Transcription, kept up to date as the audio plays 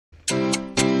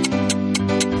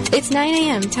It's 9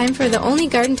 a.m., time for the only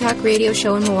garden talk radio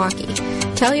show in Milwaukee.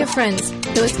 Tell your friends,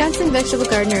 the Wisconsin Vegetable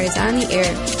Gardener is on the air.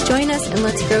 Join us and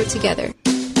let's grow together.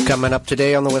 Coming up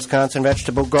today on the Wisconsin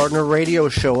Vegetable Gardener Radio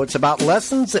Show, it's about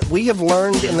lessons that we have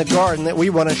learned in the garden that we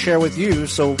want to share with you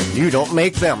so you don't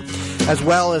make them, as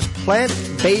well as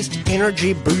plant-based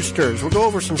energy boosters. We'll go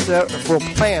over some several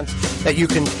plants that you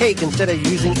can take instead of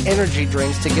using energy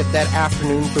drinks to get that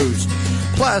afternoon boost.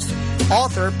 Plus,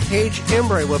 author Paige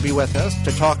Embry will be with us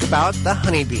to talk about the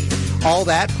honeybee. All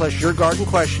that plus your garden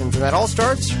questions, and that all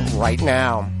starts right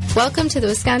now. Welcome to the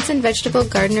Wisconsin Vegetable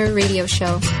Gardener Radio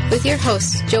Show with your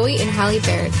hosts, Joey and Holly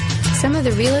Baird, some of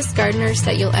the realest gardeners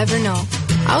that you'll ever know,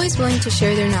 always willing to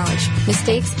share their knowledge,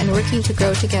 mistakes, and working to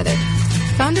grow together.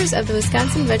 Founders of the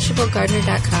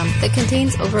WisconsinVegetableGardener.com that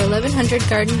contains over 1,100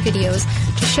 garden videos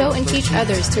to show and teach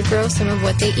others to grow some of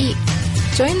what they eat.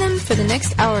 Join them for the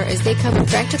next hour as they cover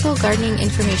practical gardening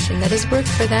information that has worked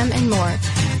for them and more.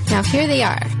 Now here they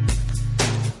are.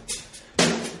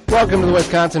 Welcome to the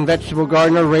Wisconsin Vegetable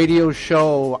Gardener Radio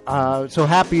Show. So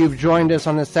happy you've joined us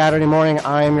on this Saturday morning.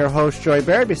 I am your host, Joy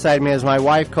Baird. Beside me is my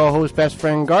wife, co-host, best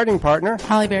friend, gardening partner,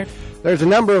 Holly Baird. There's a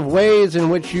number of ways in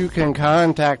which you can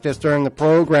contact us during the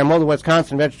program. Well, the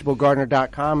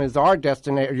WisconsinVegetableGardener.com is our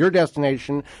your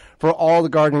destination for all the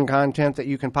gardening content that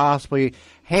you can possibly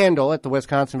handle at the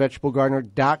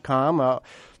WisconsinVegetableGardener.com.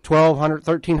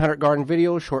 1,300 garden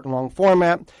videos, short and long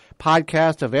format,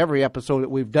 podcast of every episode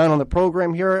that we've done on the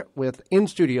program here with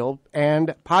in-studio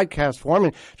and podcast form.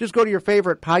 And just go to your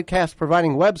favorite podcast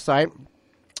providing website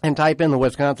and type in the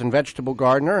Wisconsin Vegetable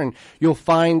Gardener, and you'll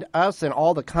find us and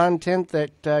all the content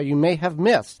that you may have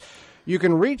missed. You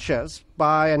can reach us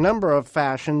by a number of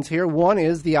fashions here. One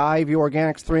is the IV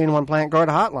Organics 3-in-1 Plant Guard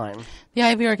Hotline. The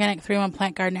IV Organic 3-in-1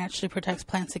 Plant Guard naturally protects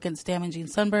plants against damaging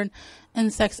sunburn,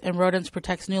 insects, and rodents,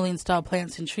 protects newly installed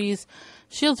plants and trees,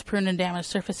 shields pruned and damaged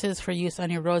surfaces for use on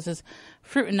your roses,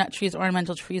 fruit and nut trees,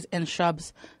 ornamental trees, and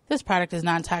shrubs. This product is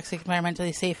non-toxic,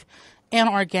 environmentally safe, and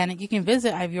organic. You can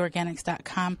visit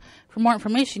ivorganics.com for more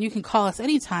information. You can call us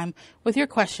anytime with your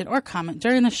question or comment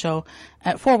during the show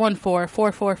at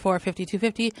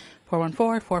 414-444-5250,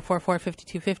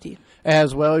 414-444-5250.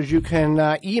 As well as you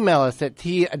can email us at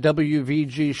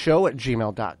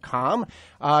twvgshow@gmail.com.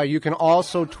 You can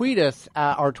also tweet us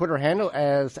our Twitter handle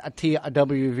as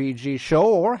TWVG Show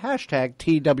or hashtag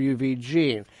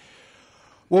TWVG.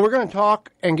 Well, we're going to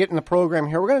talk and get in the program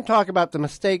here. We're going to talk about the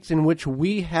mistakes in which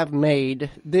we have made,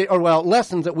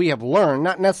 lessons that we have learned,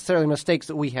 not necessarily mistakes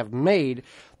that we have made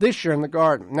this year in the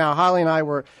garden. Now, Holly and I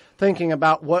were thinking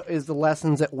about what is the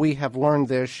lessons that we have learned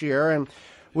this year, and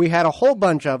we had a whole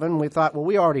bunch of them. We thought, well,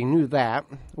 we already knew that.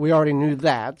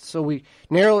 So we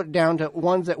narrowed it down to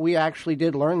ones that we actually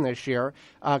did learn this year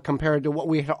compared to what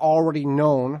we had already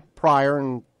known prior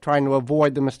and trying to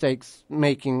avoid the mistakes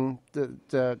making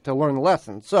to learn the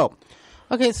lessons. So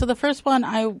the first one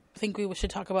I think we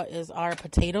should talk about is our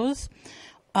potatoes.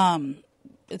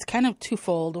 It's kind of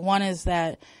twofold. One is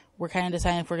that we're kind of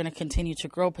deciding if we're going to continue to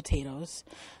grow potatoes.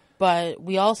 But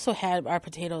we also had our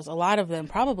potatoes, a lot of them,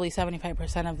 probably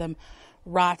 75% of them,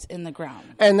 rot in the ground.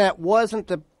 And that wasn't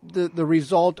the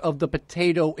result of the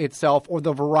potato itself or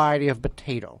the variety of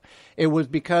potato. It was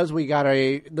because we got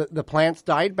the plants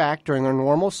died back during their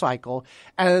normal cycle,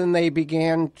 and then they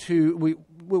began to, we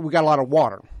got a lot of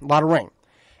water, a lot of rain.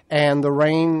 And the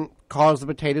rain caused the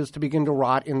potatoes to begin to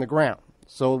rot in the ground.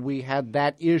 So we had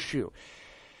that issue.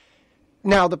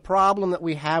 Now, the problem that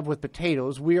we have with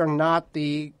potatoes, we are not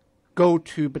the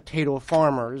go-to potato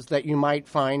farmers that you might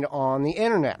find on the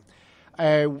internet.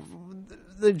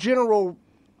 The general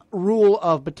rule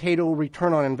of potato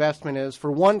return on investment is for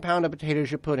 1 pound of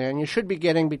potatoes you put in, you should be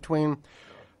getting between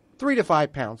 3 to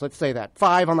 5 pounds. Let's say that.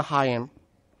 5 on the high end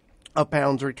of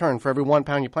pounds return. For every 1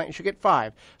 pound you plant, you should get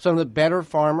 5. Some of the better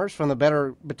farmers from the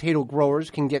better potato growers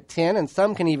can get 10, and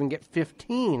some can even get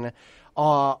 15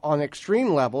 on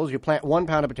extreme levels. You plant 1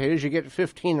 pound of potatoes, you get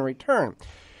 15 in return.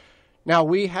 Now,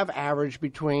 we have averaged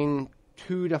between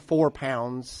 2 to 4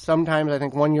 pounds. Sometimes I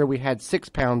think one year we had 6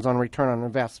 pounds on return on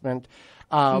investment.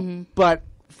 But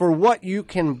for what you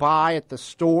can buy at the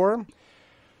store,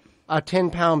 a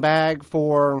 10-pound bag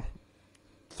for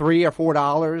 $3 or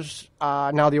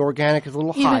 $4. Now the organic is a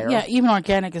little higher. Yeah, even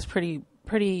organic is pretty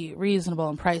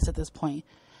reasonable in price at this point.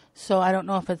 So I don't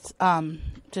know if it's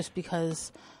just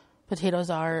because potatoes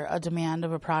are a demand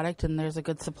of a product and there's a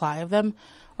good supply of them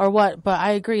or what. But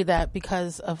I agree that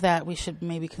because of that, we should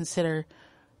maybe consider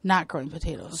not growing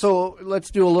potatoes. So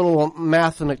let's do a little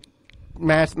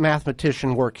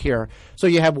mathematician work here. So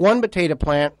you have one potato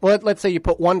plant. Let's say you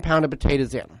put 1 pound of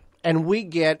potatoes in. And we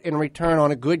get in return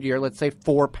on a good year, let's say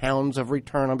 4 pounds of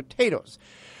return on potatoes.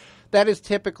 That is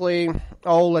typically,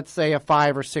 let's say a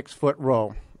 5 or 6 foot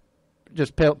row.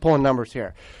 Just pulling numbers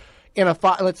here.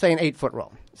 Let's say an 8 foot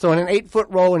row. So in an 8 foot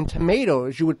row in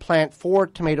tomatoes, you would plant 4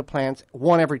 tomato plants,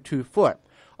 1 every 2 foot.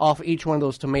 Off each one of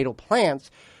those tomato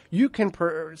plants, you can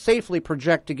safely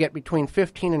project to get between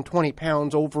 15 and 20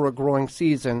 pounds over a growing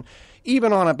season,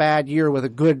 even on a bad year with a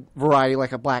good variety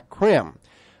like a black Krim.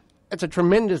 It's a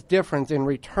tremendous difference in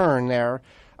return there.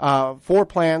 4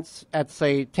 plants at,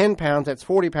 say, 10 pounds, that's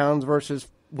 40 pounds versus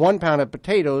 1 pound of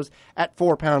potatoes at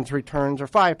 4 pounds returns or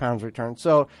 5 pounds returns.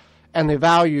 So, and the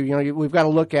value, we've got to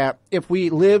look at, if we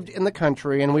lived in the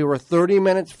country and we were 30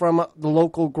 minutes from the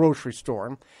local grocery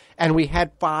store and we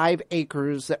had 5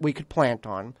 acres that we could plant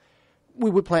on, we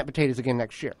would plant potatoes again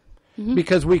next year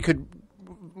because we could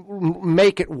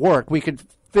make it work. We could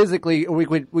physically, we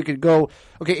could go,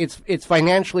 okay, it's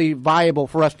financially viable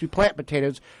for us to plant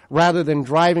potatoes rather than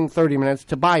driving 30 minutes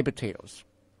to buy potatoes.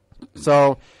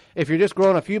 So if you're just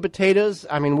growing a few potatoes,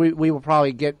 I mean, we will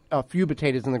probably get a few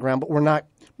potatoes in the ground, but we're not.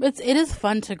 It is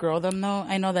fun to grow them, though.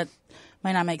 I know that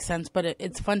might not make sense, but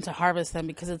it's fun to harvest them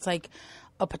because it's like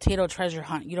a potato treasure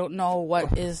hunt. You don't know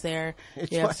what is there.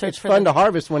 It's fun to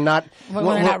harvest when they're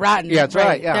not rotten. Yeah, that's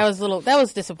right. Yeah. That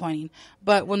was disappointing.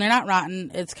 But when they're not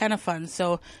rotten, it's kind of fun.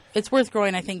 So it's worth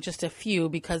growing, I think, just a few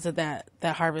because of that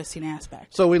harvesting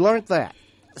aspect. So we learned that.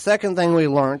 Second thing we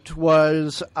learned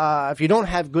was if you don't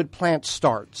have good plant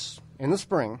starts in the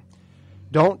spring,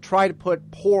 don't try to put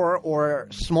poor or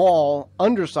small,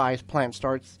 undersized plant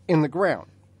starts in the ground.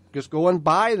 Just go and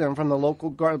buy them from the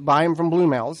local buy them from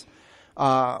Bloomell's,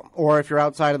 or if you're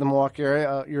outside of the Milwaukee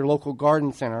area, your local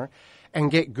garden center, and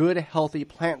get good, healthy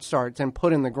plant starts and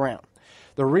put in the ground.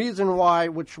 The reason why,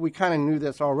 which we kind of knew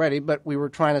this already, but we were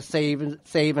trying to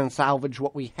save and salvage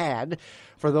what we had.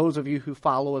 For those of you who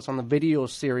follow us on the video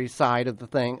series side of the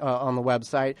thing on the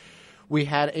website, we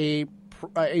had a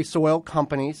soil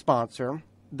company sponsor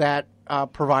that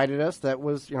provided us. That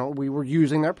was, we were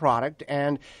using their product,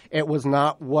 and it was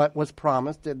not what was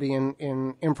promised.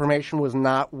 The information was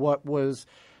not what was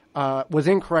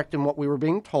incorrect in what we were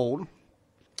being told,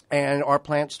 and our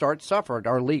plant starts suffered.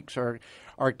 Our leeks, our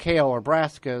kale, our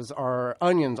brassicas, our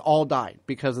onions all died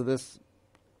because of this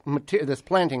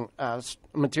planting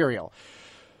material.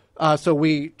 So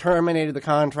we terminated the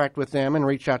contract with them and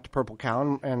reached out to Purple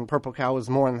Cow, and Purple Cow was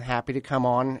more than happy to come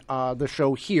on the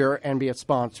show here and be a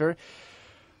sponsor.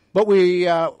 But we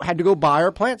had to go buy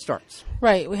our plant starts.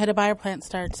 Right, we had to buy our plant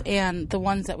starts, and the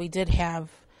ones that we did have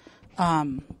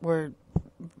were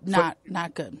not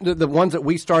good. The ones that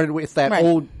we started with, that right.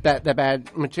 old, that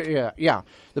bad material,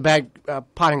 the bad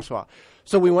potting soil.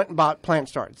 So we went and bought plant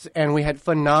starts, and we've got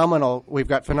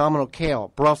phenomenal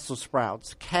kale, Brussels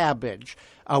sprouts, cabbage.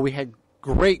 We had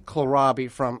great kohlrabi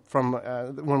from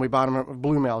when we bought them at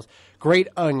Bloomell's. Great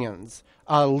onions.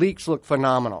 Leeks look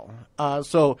phenomenal.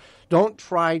 So don't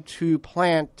try to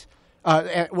plant.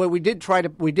 We did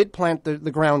plant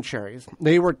the ground cherries.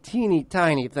 They were teeny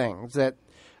tiny things that.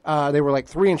 They were like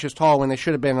 3 inches tall when they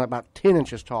should have been about 10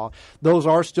 inches tall. Those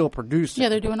are still producing. Yeah,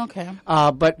 they're doing okay.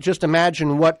 But just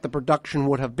imagine what the production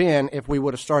would have been if we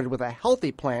would have started with a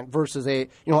healthy plant versus a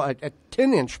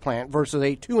 10-inch plant versus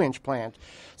a 2-inch plant.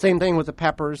 Same thing with the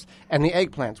peppers and the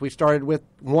eggplants. We started with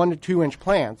 1 to 2 inch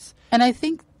plants. And I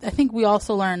think we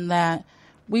also learned that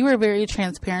we were very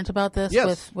transparent about this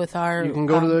with our... You can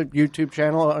go to the YouTube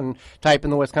channel and type in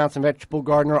the Wisconsin Vegetable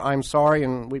Gardener, I'm sorry,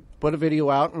 and we put a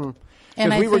video out and...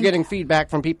 Because we were getting feedback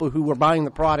from people who were buying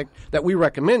the product that we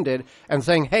recommended and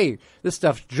saying, hey, this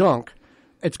stuff's junk.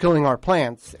 It's killing our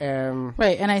plants.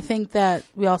 Right, and I think that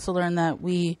we also learned that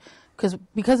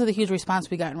because of the huge response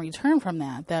we got in return from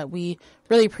that we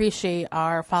really appreciate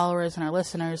our followers and our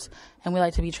listeners, and we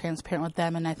like to be transparent with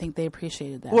them, and I think they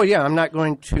appreciated that. Well, yeah, I'm not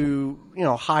going to,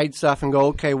 hide stuff and go,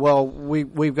 okay, well,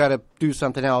 we've got to do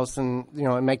something else, and,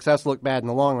 it makes us look bad in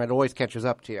the long run. It always catches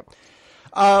up to you.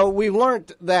 We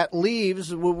learned that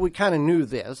leaves, we kind of knew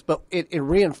this, but it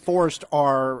reinforced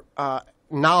our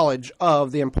knowledge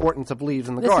of the importance of leaves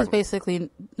in the garden. This is basically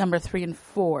number 3 and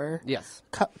 4. Yes.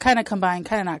 Kind of combined,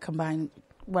 kind of not combined,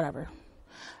 whatever.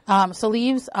 So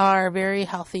leaves are very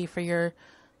healthy for your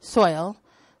soil.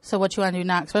 So what you want to do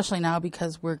now, especially now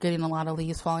because we're getting a lot of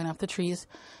leaves falling off the trees,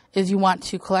 is you want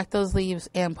to collect those leaves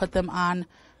and put them on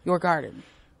your garden.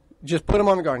 Just put them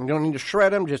on the garden. You don't need to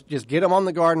shred them. Just get them on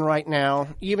the garden right now.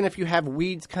 Even if you have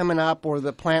weeds coming up or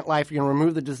the plant life, you can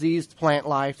remove the diseased plant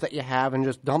life that you have and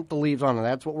just dump the leaves on them.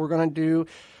 That's what we're going to do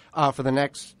for the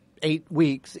next 8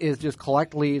 weeks is just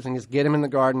collect leaves and just get them in the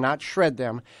garden, not shred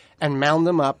them, and mound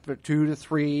them up for 2 to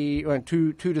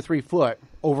 3 foot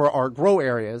over our grow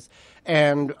areas.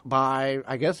 And by,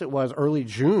 I guess it was early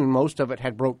June, most of it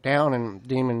had broke down and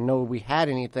didn't even know we had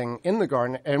anything in the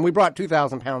garden. And we brought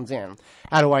 2,000 pounds in.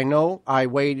 How do I know? I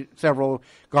weighed several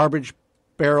garbage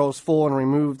barrels full and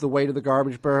removed the weight of the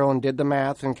garbage barrel and did the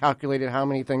math and calculated how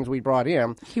many things we brought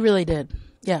in. He really did,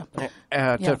 yeah.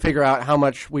 To figure out how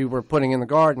much we were putting in the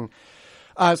garden.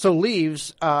 So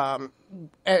leaves, and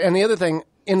the other thing,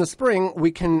 in the spring,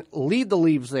 we can leave the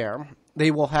leaves there. They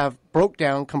will have broke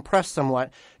down, compressed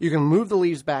somewhat. You can move the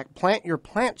leaves back, plant your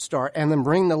plant start, and then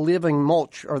bring the living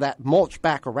mulch or that mulch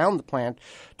back around the plant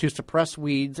to suppress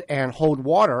weeds and hold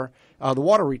water, the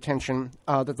water retention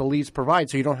that the leaves provide,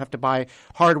 so you don't have to buy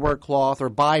hardware cloth or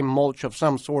buy mulch of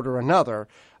some sort or another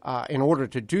in order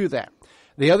to do that.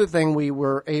 The other thing we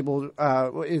were able,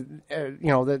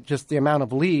 that just the amount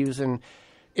of leaves and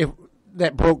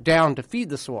that broke down to feed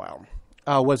the soil.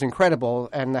 Was incredible,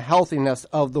 and the healthiness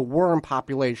of the worm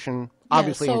population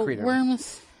obviously increased.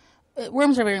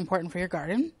 Worms are very important for your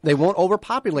garden. They won't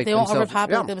overpopulate themselves. They won't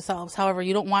overpopulate themselves. However,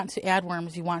 you don't want to add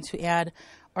worms. You want to add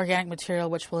organic material,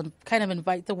 which will kind of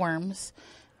invite the worms.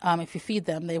 If you feed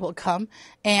them, they will come,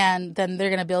 and then they're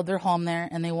going to build their home there,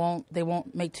 and they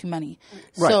won't make too many.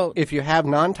 Right. So if you have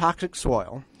non-toxic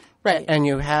soil, right, and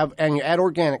you add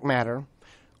organic matter,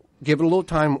 give it a little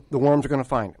time, the worms are going to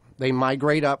find it. They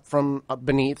migrate up from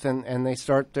beneath, and they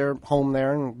start their home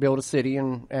there and build a city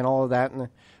and all of that, and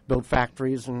build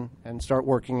factories and start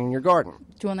working in your garden.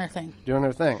 Doing their thing.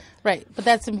 Right. But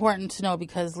that's important to know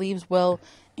because leaves will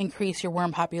increase your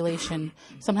worm population.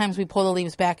 Sometimes we pull the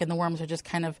leaves back and the worms are just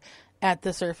kind of at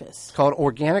the surface. It's called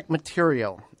organic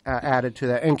material added to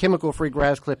that. And chemical-free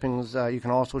grass clippings, you can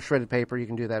also shredded paper, you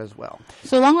can do that as well.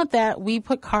 So along with that, we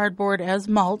put cardboard as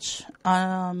mulch.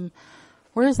 Where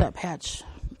is that patch?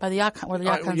 By the where the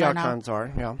yacons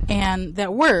are, yeah. And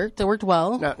that worked. It worked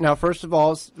well. Now, first of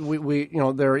all, we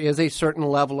there is a certain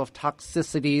level of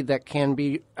toxicity that can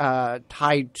be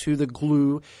tied to the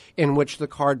glue in which the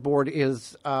cardboard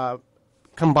is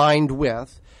combined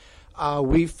with.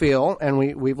 We feel, and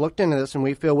we've looked into this, and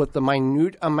we feel with the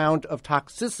minute amount of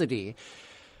toxicity,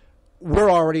 we're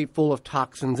already full of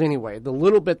toxins anyway. The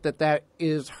little bit that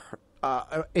is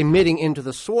emitting into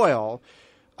the soil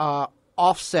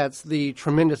offsets the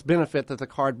tremendous benefit that the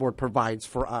cardboard provides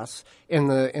for us in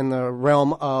the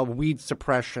realm of weed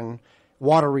suppression,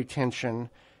 water retention,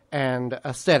 and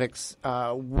aesthetics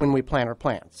when we plant our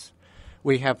plants.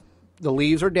 We have the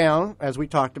leaves are down, as we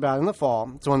talked about in the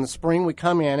fall. So in the spring, we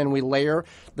come in and we layer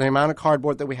the amount of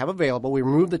cardboard that we have available. We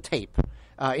remove the tape,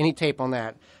 any tape on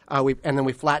that, and then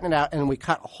we flatten it out and we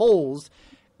cut holes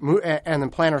and then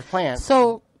plant our plants.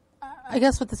 So I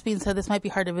guess with this being said, this might be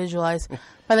hard to visualize.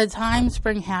 By the time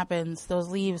spring happens, those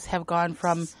leaves have gone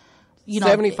from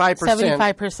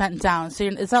 75% down. So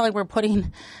it's not like we're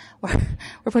putting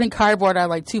cardboard on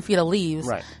like 2 feet of leaves.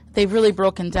 Right. They've really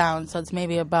broken down. So it's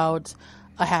maybe about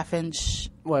a half inch.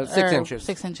 Well, 6 inches.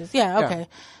 6 inches. Yeah. Okay.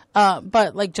 Yeah.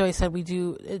 But like Joey said,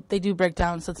 they do break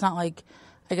down. So it's not like.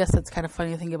 I guess that's kind of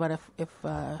funny to think about if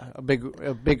a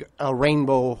big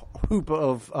rainbow hoop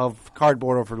of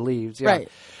cardboard over leaves. Yeah. Right.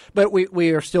 But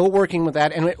we are still working with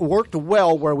that, and it worked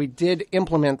well where we did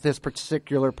implement this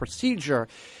particular procedure.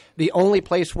 The only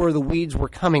place where the weeds were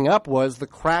coming up was the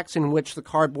cracks in which the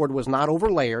cardboard was not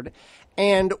overlayered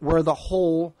and where the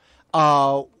hole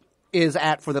is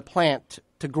at for the plant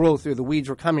to grow through. The weeds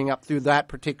were coming up through that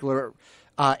particular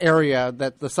area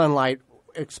that the sunlight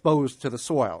exposed to the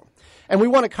soil. And we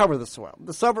want to cover the soil.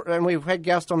 And we've had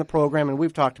guests on the program, and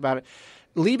we've talked about it.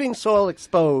 Leaving soil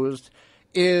exposed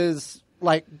is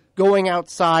like going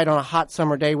outside on a hot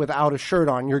summer day without a shirt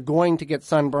on. You're going to get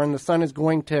sunburn. The sun is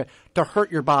going to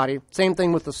hurt your body. Same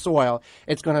thing with the soil.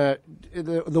 It's going to,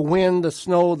 the wind, the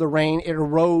snow, the rain, it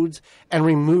erodes and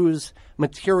removes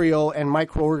material and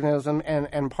microorganisms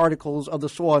and particles of the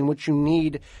soil in which you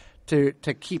need to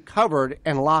keep covered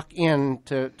and lock in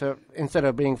to instead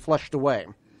of being flushed away.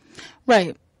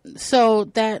 Right. So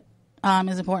that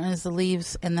is important is the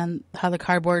leaves and then how the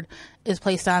cardboard is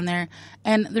placed on there.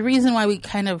 And the reason why we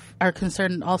kind of are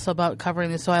concerned also about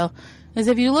covering the soil is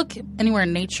if you look anywhere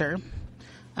in nature,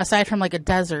 aside from like a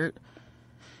desert,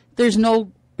 there's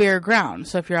no bare ground.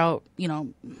 So if you're out,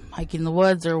 hiking in the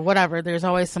woods or whatever, there's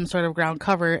always some sort of ground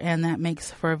cover, and that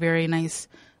makes for a very nice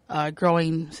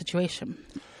growing situation.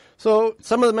 So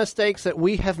some of the mistakes that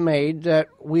we have made that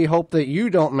we hope that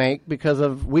you don't make because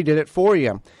of we did it for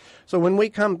you. So when we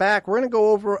come back, we're going to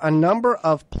go over a number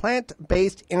of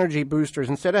plant-based energy boosters.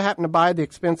 Instead of having to buy the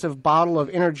expensive bottle of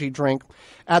energy drink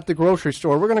at the grocery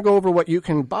store, we're going to go over what you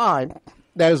can buy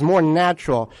that is more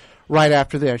natural right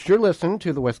after this. You're listening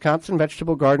to the Wisconsin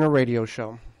Vegetable Gardener Radio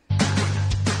Show.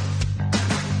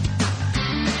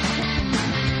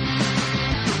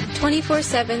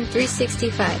 24/7,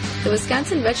 365. The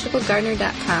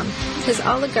WisconsinVegetableGardener.com has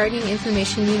all the gardening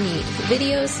information you need.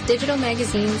 Videos, digital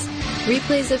magazines,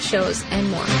 replays of shows,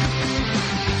 and more.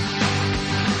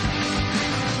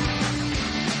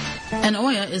 An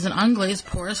Oya is an unglazed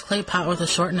porous clay pot with a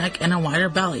short neck and a wider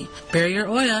belly. Bury your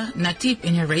Oya neck deep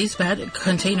in your raised bed,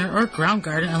 container, or ground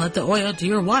garden and let the Oya do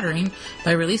your watering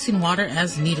by releasing water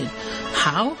as needed.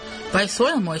 How? By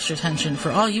soil moisture retention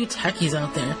for all you techies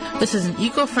out there. This is an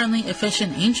eco-friendly,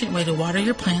 efficient, ancient way to water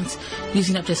your plants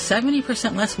using up to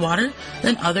 70% less water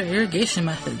than other irrigation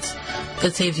methods.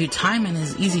 It saves you time and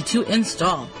is easy to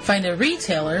install. Find a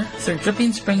retailer through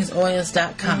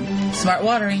DrippingSpringsOyas.com. Smart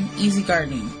watering, easy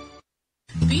gardening.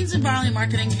 Beans and Barley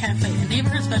Marketing Cafe, a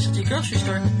neighborhood specialty grocery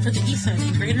store for the east side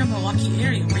and greater Milwaukee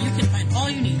area where you can find all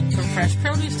you need. From fresh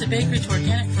produce to bakery to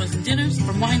organic frozen dinners,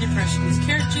 from wine to fresh squeezed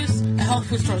carrot juice, a health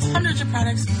food store with hundreds of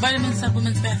products, vitamins,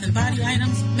 supplements, bath and body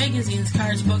items, magazines,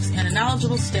 cards, books, and a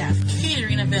knowledgeable staff.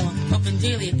 Catering available, open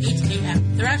daily at 8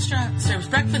 a.m. The restaurant serves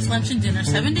breakfast, lunch, and dinner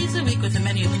 7 days a week with a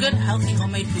menu of good, healthy,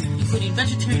 homemade food, including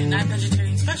vegetarian and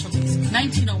non-vegetarian specialties.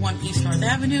 1901 East North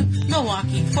Avenue,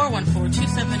 Milwaukee,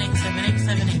 414-278-7878,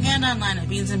 and online at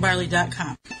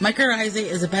beansandbarley.com. Mycorrhizae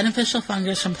is a beneficial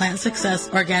fungus from Plant Success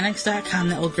Organics.com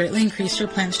that will greatly increase your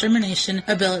plant's germination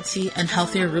ability and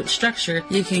healthier root structure.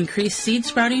 You can increase seed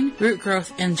sprouting, root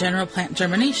growth, and general plant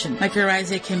germination.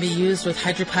 Mycorrhizae can be used with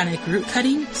hydroponic root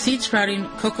cutting, seed sprouting,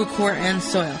 cocoa coir, and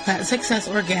soil. Plant Success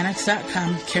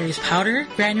Organics.com carries powder,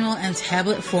 granule, and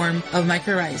tablet form of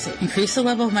mycorrhizae. Increase the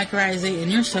level of mycorrhizae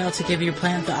in your soil to give your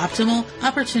plant the optimal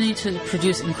opportunity to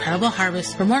produce incredible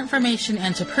harvests. For more information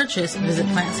and to purchase, visit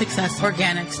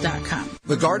PlantSuccessOrganics.com.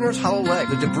 The Gardener's Hollow Leg,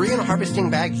 the debris and harvesting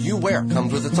bag you wear,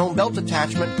 comes with its own belt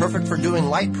attachment, perfect for doing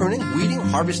light pruning, weeding,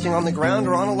 harvesting on the ground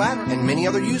or on a ladder, and many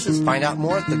other uses. Find out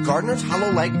more at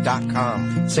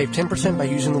thegardenershollowleg.com. Save 10% by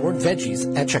using the word veggies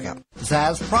at checkout.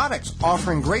 Zaz Products,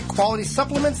 offering great quality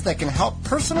supplements that can help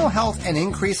personal health and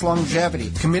increase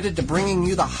longevity. Committed to bringing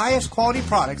you the highest quality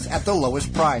products at the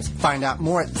lowest price. Find out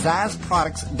more at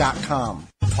ZazProducts.com.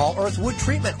 Tall Earth Wood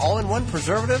Treatment, all-in-one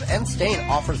preservative and stain,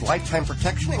 offers lifetime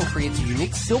protection and creates a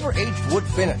unique silver-aged wood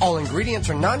finish. All ingredients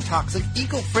are non-toxic,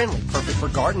 eco-friendly, perfect for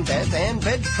garden beds and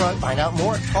veg truck. Find out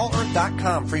more at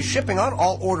tallearth.com. Free shipping on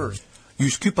all orders.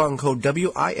 Use coupon code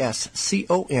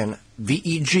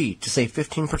WISCONVEG to save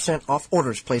 15% off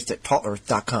orders placed at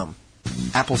tallearth.com.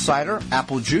 Apple cider,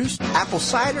 apple juice. Apple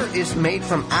cider is made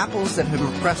from apples that have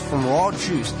been pressed from raw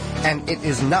juice, and it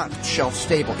is not shelf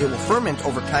stable. It will ferment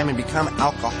over time and become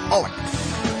alcoholic.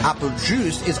 Apple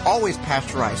juice is always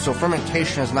pasteurized, so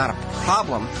fermentation is not a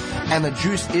problem, and the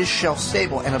juice is shelf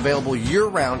stable and available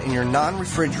year-round in your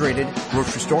non-refrigerated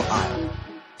grocery store aisle.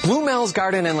 Blue Mel's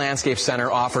Garden and Landscape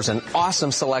Center offers an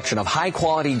awesome selection of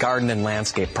high-quality garden and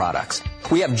landscape products.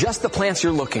 We have just the plants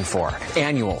you're looking for: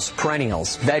 annuals,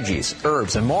 perennials, veggies,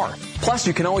 herbs, and more. Plus,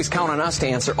 you can always count on us to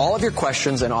answer all of your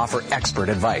questions and offer expert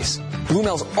advice. Blue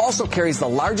Mel's also carries the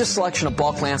largest selection of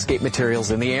bulk landscape materials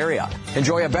in the area.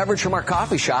 Enjoy a beverage from our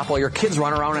coffee shop while your kids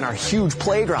run around in our huge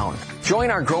playground.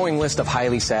 Join our growing list of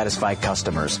highly satisfied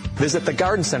customers. Visit the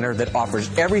garden center that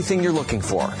offers everything you're looking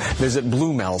for. Visit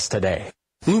Blue Mel's today.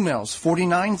 Blue Mel's,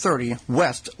 4930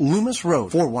 West Loomis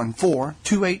Road,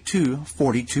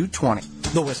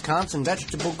 414-282-4220. The Wisconsin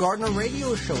Vegetable Gardener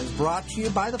Radio Show is brought to you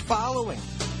by the following: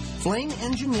 Flame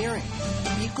Engineering,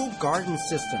 Eco Garden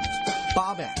Systems,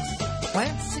 Bobex,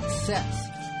 Plant Success,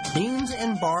 Beans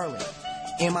and Barley,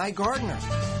 Am I Gardener,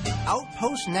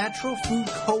 Outpost Natural Food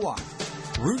Co-op,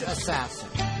 Root Assassin,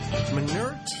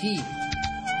 Manure Tea,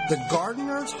 The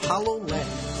Gardener's Hollow Leg.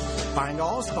 Find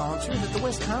all sponsors at the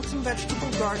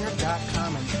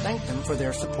WisconsinVegetableGardener.com and thank them for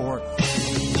their support.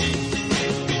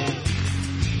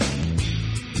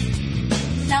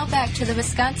 Now back to the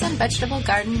Wisconsin Vegetable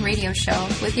Garden Radio Show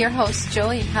with your hosts,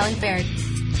 Joey and Holly Baird.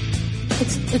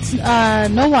 It's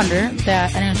no wonder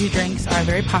that energy drinks are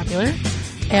very popular.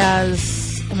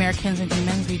 As Americans and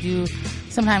humans, we do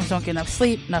sometimes don't get enough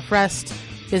sleep, enough rest,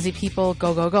 busy people,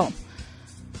 go, go, go.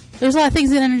 There's a lot of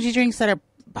things in energy drinks that are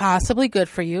possibly good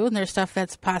for you, and there's stuff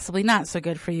that's possibly not so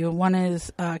good for you. One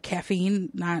is caffeine.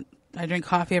 I drink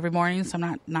coffee every morning, so I'm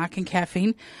not knocking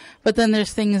caffeine. But then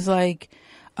there's things like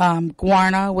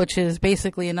guarana, which is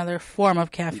basically another form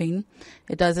of caffeine.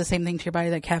 It does the same thing to your body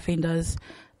that caffeine does.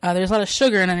 There's a lot of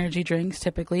sugar in energy drinks,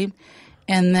 typically.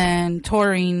 And then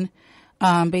taurine,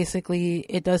 basically,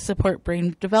 it does support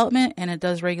brain development, and it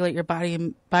does regulate your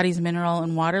body's mineral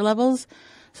and water levels.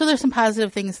 So there's some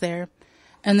positive things there.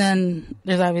 And then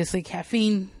there's obviously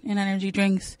caffeine in energy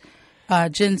drinks,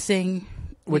 ginseng.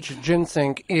 Which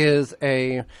ginseng is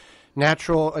a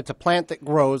natural. It's a plant that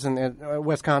grows, and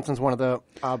Wisconsin's one of the.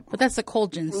 But that's the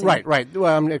cold ginseng. Right.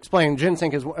 Well, I'm explaining.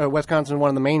 Ginseng is Wisconsin is one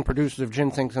of the main producers of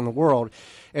ginsengs in the world.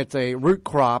 It's a root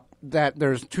crop that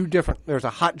there's two different. There's a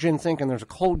hot ginseng and there's a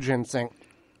cold ginseng,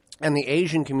 and the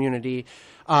Asian community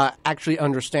actually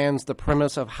understands the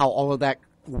premise of how all of that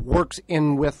works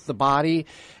in with the body,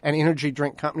 and energy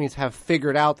drink companies have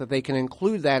figured out that they can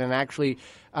include that, and actually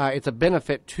it's a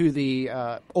benefit to the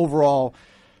overall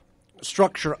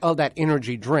structure of that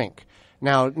energy drink.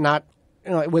 Now, not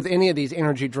with any of these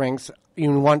energy drinks,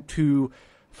 you want to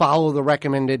follow the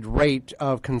recommended rate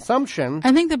of consumption.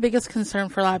 I think the biggest concern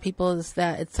for a lot of people is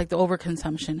that it's like the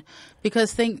overconsumption,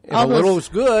 because if a little is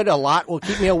good, a lot will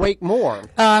keep me awake more.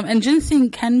 And ginseng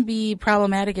can be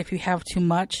problematic if you have too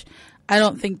much. I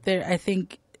think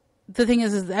the thing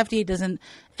is the FDA doesn't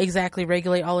exactly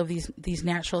regulate all of these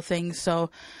natural things, so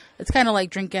it's kind of like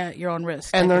drink at your own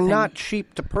risk. And they're not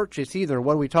cheap to purchase either.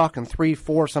 What are we talking? $3,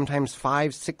 $4, sometimes $5,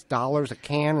 $6 a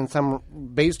can, and some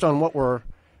based on what we're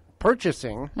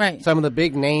purchasing. Right. Some of the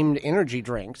big named energy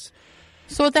drinks.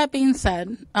 So with that being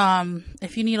said,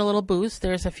 if you need a little boost,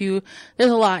 there's a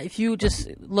lot. If you just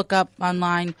look up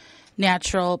online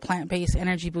natural plant-based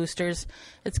energy boosters,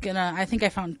 I think I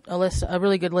found a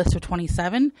really good list of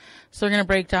 27. So we're going to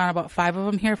break down about 5 of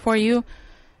them here for you.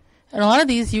 And a lot of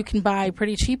these you can buy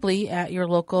pretty cheaply at your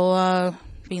local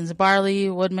Beans and Barley,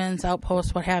 Woodman's,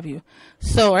 Outpost, what have you.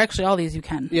 So actually all these you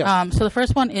can. Yeah. So the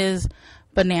first one is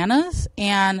bananas.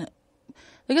 And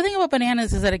the good thing about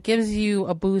bananas is that it gives you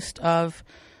a boost of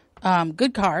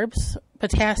good carbs,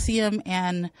 potassium,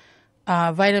 and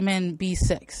vitamin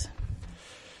B6.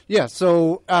 Yeah,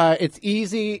 so it's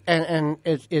easy, and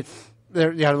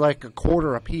they're like a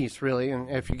quarter a piece, really. And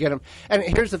if you get them, and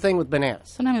here's the thing with bananas.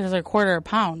 Sometimes they're a quarter a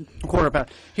pound.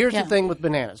 Here's the thing with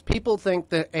bananas. People think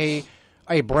that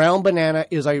a brown banana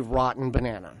is a rotten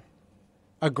banana.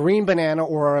 A green banana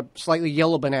or a slightly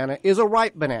yellow banana is a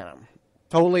ripe banana.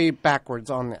 Totally backwards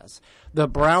on this. The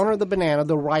browner the banana,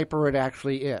 the riper it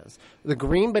actually is. The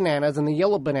green bananas and the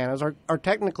yellow bananas are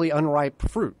technically unripe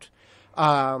fruit.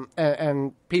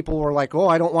 And people were like, "Oh,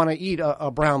 I don't want to eat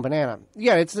a brown banana."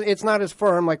 Yeah, it's not as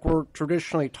firm like we're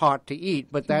traditionally taught to eat,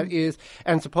 but that is,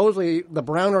 and supposedly the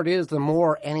browner it is, the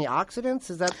more antioxidants.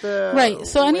 Is that the right?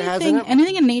 So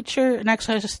anything in nature, and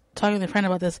actually I was just talking with a friend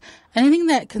about this. Anything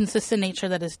that consists in nature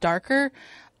that is darker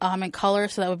in color,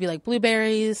 so that would be like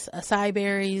blueberries, acai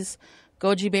berries,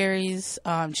 goji berries,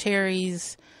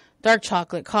 cherries, dark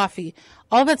chocolate, coffee.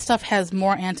 All that stuff has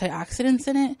more antioxidants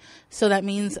in it, so that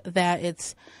means that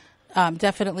it's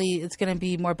definitely it's going to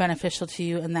be more beneficial to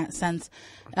you in that sense.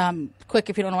 Quick,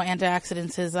 if you don't know what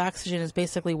antioxidants is, oxygen is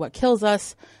basically what kills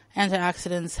us.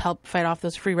 Antioxidants help fight off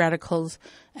those free radicals,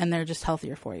 and they're just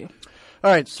healthier for you. All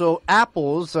right, so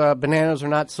apples, bananas are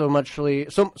not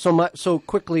so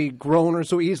quickly grown or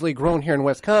so easily grown here in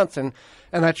Wisconsin,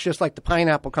 and that's just like the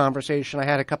pineapple conversation I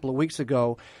had a couple of weeks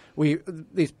ago.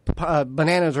 These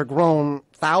bananas are grown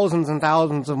thousands and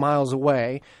thousands of miles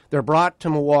away. They're brought to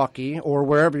Milwaukee or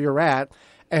wherever you're at,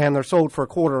 and they're sold for a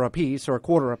quarter a piece or a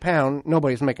quarter a pound.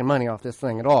 Nobody's making money off this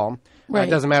thing at all. Right.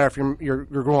 It doesn't matter if you're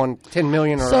growing 10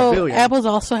 million or a billion. So apples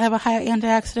also have a high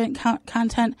antioxidant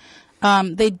content. They are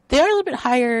a little bit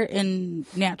higher in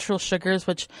natural sugars,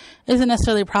 which isn't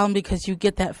necessarily a problem because you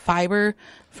get that fiber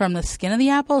from the skin of the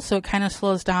apple, so it kind of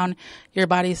slows down your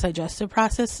body's digestive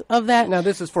process of that. Now,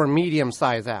 this is for a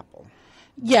medium-sized apple.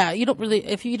 Yeah, you don't really,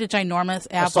 if you eat a ginormous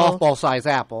apple. A softball-sized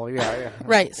apple, yeah.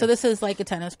 Right, so this is like a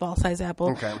tennis ball-sized apple.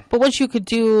 Okay. But what you could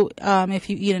do if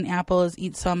you eat an apple is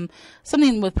eat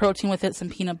something with protein with it, some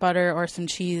peanut butter or some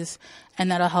cheese, and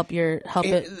that'll help it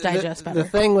digest better. The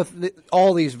thing with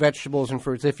all these vegetables and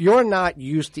fruits, if you're not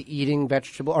used to eating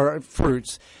vegetable or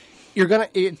fruits,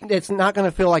 it's not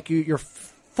gonna feel like you're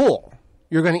full.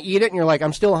 You're gonna eat it, and you're like,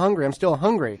 I'm still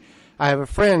hungry. I have a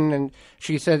friend, and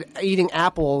she said eating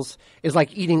apples is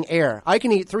like eating air. I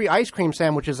can eat 3 ice cream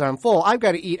sandwiches and I'm full. I've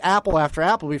got to eat apple after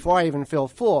apple before I even feel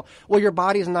full. Well, your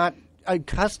body's not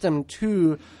accustomed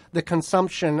to the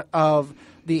consumption of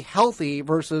the healthy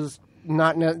versus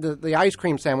not the ice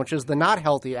cream sandwiches, the not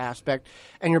healthy aspect,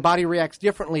 and your body reacts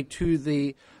differently to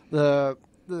the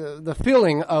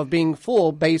feeling of being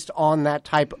full based on that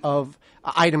type of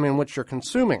item in which you're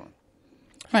consuming.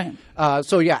 Right.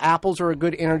 Apples are a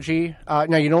good energy.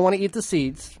 Now, you don't want to eat the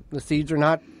seeds. The seeds are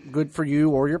not good for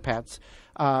you or your pets.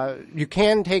 You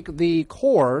can take the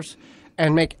cores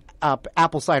and make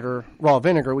apple cider raw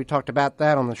vinegar. We talked about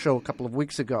that on the show a couple of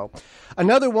weeks ago.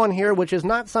 Another one here, which is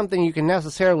not something you can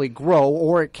necessarily grow,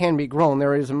 or it can be grown.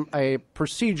 There is a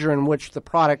procedure in which the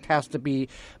product has to be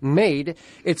made.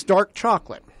 It's dark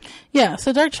chocolate. Yeah,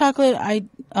 so dark chocolate,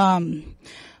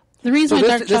 The reason so why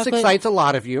dark this chocolate excites a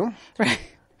lot of you. Right.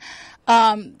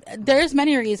 There's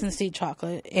many reasons to eat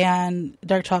chocolate and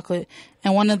dark chocolate,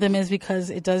 and one of them is because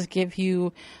it does give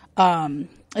you,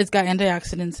 it's got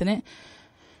antioxidants in it.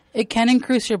 It can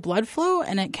increase your blood flow,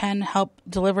 and it can help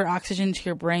deliver oxygen to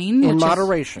your brain. In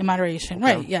moderation. In moderation,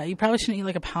 okay. Right. Yeah, you probably shouldn't eat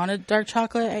like a pound of dark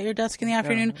chocolate at your desk in the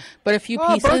afternoon, but a few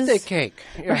pieces. Birthday cake.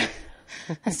 Yeah.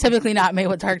 That's typically not made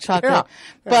with dark chocolate.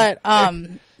 Yeah. But,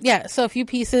 yeah, so a few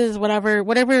pieces, whatever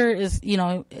is,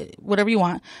 whatever you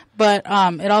want. But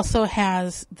it also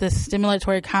has this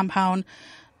stimulatory compound.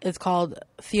 It's called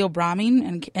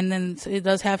theobromine, and then it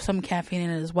does have some caffeine in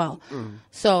it as well.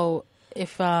 So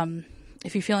if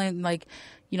you're feeling like,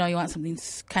 you want something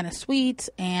kind of sweet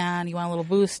and you want a little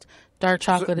boost, dark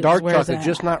chocolate is where it's at. Dark chocolate,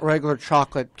 just not regular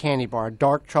chocolate candy bar.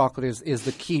 Dark chocolate is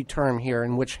the key term here,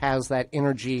 in which has that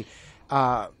energy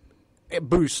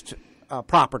boost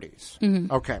properties.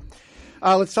 Okay.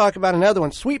 Let's talk about another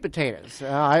one, sweet potatoes.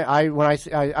 When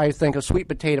I think of sweet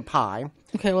potato pie.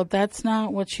 Okay, well, that's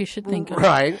not what you should think of.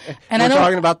 Right. And we're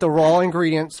talking about the raw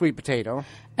ingredient sweet potato.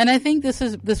 And I think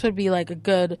this would be like a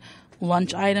good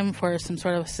lunch item for some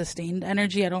sort of sustained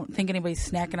energy. I don't think anybody's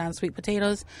snacking on sweet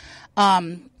potatoes.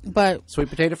 But sweet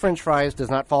potato French fries does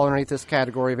not fall underneath this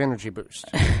category of energy boost.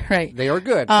 Right. They are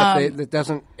good, but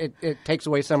it takes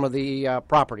away some of the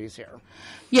properties here.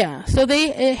 Yeah. So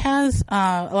it has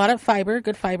a lot of fiber,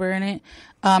 good fiber in it.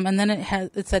 And then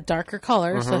it's a darker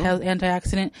color, so it has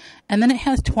antioxidant. And then it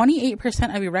has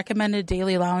 28% of your recommended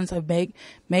daily allowance of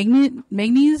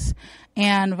manganese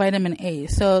and vitamin A.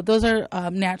 So those are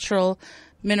natural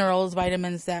minerals,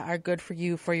 vitamins that are good for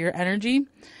you for your energy.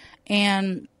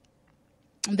 And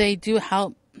they do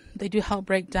help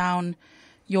break down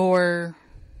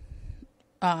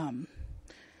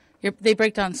they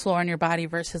break down slower in your body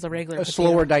versus a regular potato.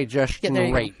 Slower digestion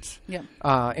rate. Yep.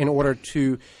 In order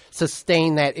to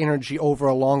sustain that energy over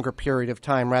a longer period of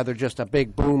time, rather just a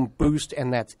big boom boost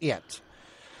and that's it.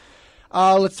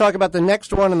 Let's talk about the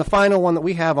next one and the final one that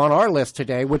we have on our list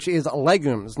today, which is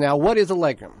legumes. Now, what is a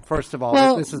legume? First of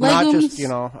all, this is legumes, not just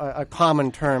a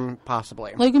common term,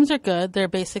 possibly. Legumes are good. They're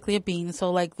basically a bean.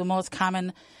 So, like the most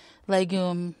common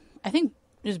legume, I think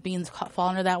just beans fall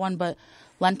under that one, but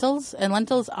lentils. And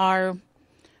lentils are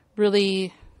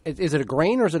really... Is it a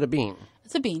grain or is it a bean?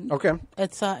 It's a bean. Okay.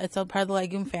 It's a part of the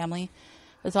legume family.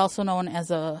 It's also known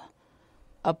as a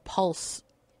pulse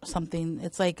something.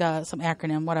 It's like some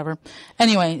acronym, whatever.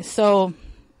 Anyway, so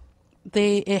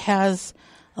it has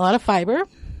a lot of fiber.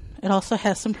 It also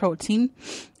has some protein.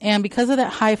 And because of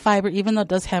that high fiber, even though it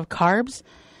does have carbs,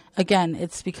 again,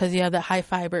 it's because you have that high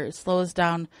fiber. It slows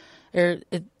down, or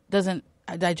it doesn't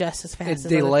digest as fast as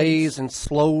other delays things. And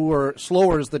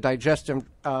slowers the digestive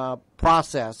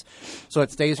process, so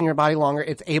it stays in your body longer.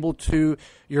 It's able to,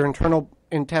 your internal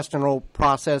intestinal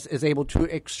process is able to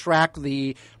extract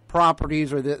the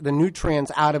properties or the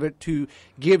nutrients out of it to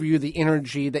give you the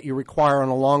energy that you require on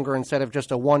a longer, instead of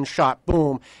just a one-shot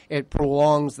boom. It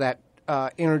prolongs that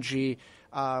energy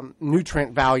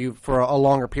nutrient value for a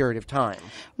longer period of time.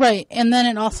 Right, and then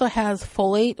it also has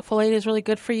folate. Folate is really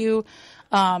good for you.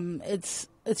 It's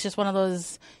just one of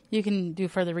those, you can do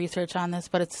further research on this,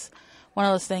 but it's one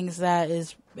of those things that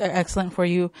is excellent for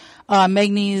you.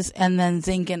 Manganese and then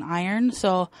zinc and iron.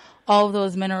 So all of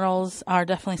those minerals are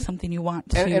definitely something you want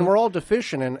to. And we're all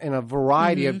deficient in a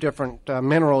variety of different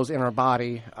minerals in our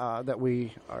body that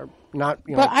we are not.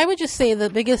 But I would just say the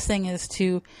biggest thing is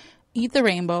to eat the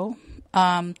rainbow.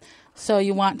 So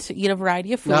you want to eat a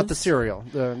variety of foods. Not the cereal.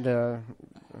 The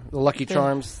Lucky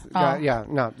Charms.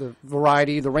 The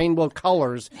variety, the rainbow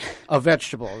colors of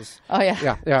vegetables. Oh,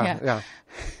 yeah. Yeah.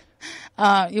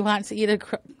 You want to eat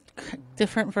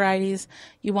different varieties.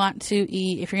 You want to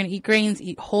eat, if you're going to eat grains,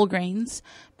 eat whole grains,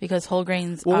 because whole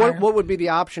grains are... What would be the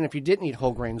option if you didn't eat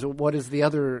whole grains? What is the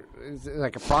other, is it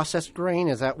like a processed grain?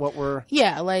 Is that what we're...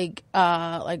 Yeah, like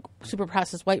super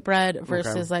processed white bread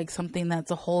versus like something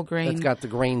that's a whole grain. It's got the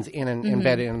grains in and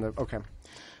embedded in the... Okay.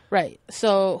 Right.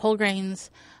 So whole grains,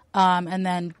 and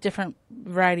then different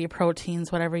variety of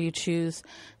proteins, whatever you choose.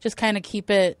 Just kind of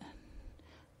keep it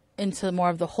into more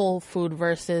of the whole food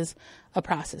versus a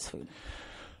processed food.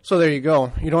 So there you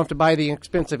go. You don't have to buy the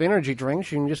expensive energy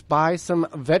drinks. You can just buy some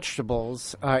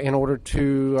vegetables in order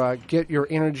to get your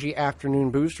energy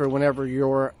afternoon boost or whenever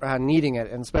you're needing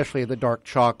it, and especially the dark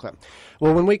chocolate.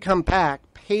 Well, when we come back,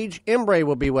 Paige Embry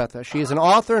will be with us. She is an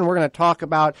author, and we're going to talk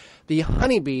about the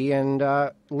honeybee and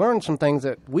learn some things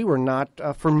that we were not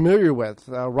familiar with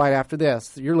right after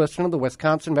this. You're listening to the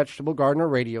Wisconsin Vegetable Gardener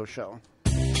Radio Show.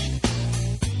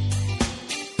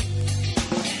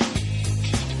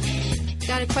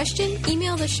 Got a question?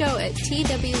 Email the show at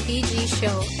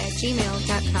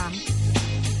twvgshow@gmail.com.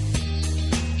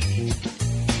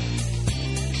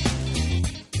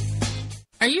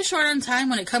 Are you short on time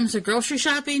when it comes to grocery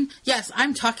shopping? Yes,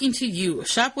 I'm talking to you.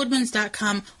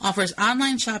 ShopWoodmans.com offers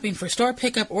online shopping for store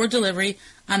pickup or delivery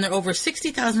on their over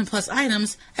 60,000 plus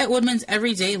items at Woodman's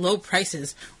everyday low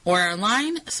prices. Order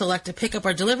online, select a pickup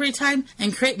or delivery time,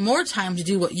 and create more time to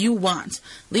do what you want.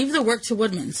 Leave the work to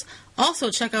Woodman's. Also,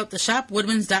 check out the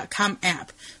ShopWoodmans.com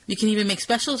app. You can even make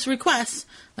special requests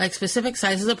like specific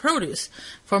sizes of produce.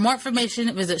 For more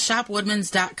information, visit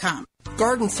ShopWoodmans.com.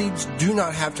 Garden seeds do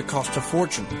not have to cost a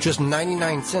fortune, just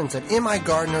 99 cents at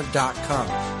migardener.com.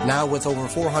 Now with over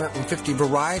 450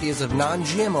 varieties of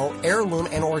non-GMO, heirloom,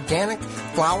 and organic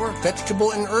flower,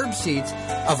 vegetable, and herb seeds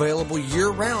available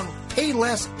year-round. Pay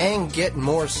less and get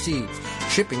more seeds.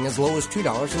 Shipping as low as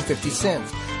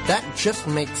 $2.50. That just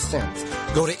makes sense.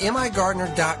 Go to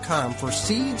migardener.com for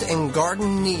seeds and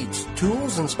garden needs,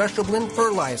 tools, and special blend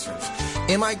fertilizers.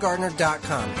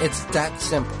 migardener.com. It's that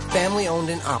simple. Family owned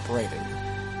and operated.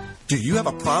 Do you have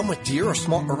a problem with deer or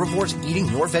small herbivores eating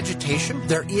your vegetation?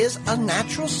 There is a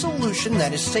natural solution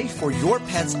that is safe for your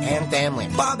pets and family.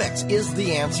 Bobex is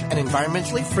the answer. An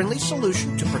environmentally friendly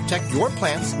solution to protect your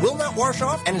plants, will not wash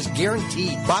off, and is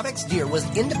guaranteed. Bobex Deer was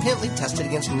independently tested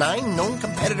against 9 known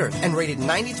competitors and rated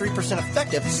 93%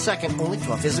 effective, second only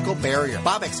to a physical barrier.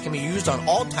 Bobex can be used on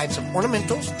all types of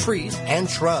ornamentals, trees, and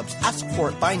shrubs. Ask for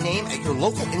it by name at your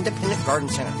local independent garden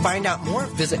center. Find out more,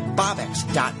 visit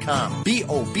bobex.com.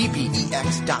 BOBBEX.com.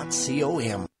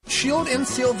 Shield and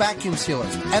Seal vacuum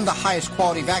sealers and the highest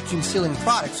quality vacuum sealing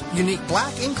products. Unique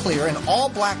black and clear and all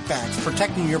black bags,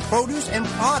 protecting your produce and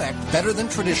product better than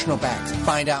traditional bags.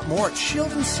 Find out more at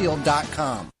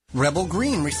shieldandseal.com. Rebel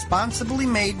Green, responsibly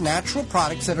made natural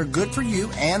products that are good for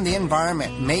you and the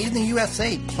environment. Made in the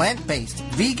USA, plant-based,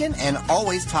 vegan, and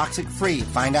always toxic-free.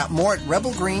 Find out more at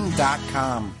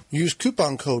rebelgreen.com. Use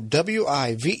coupon code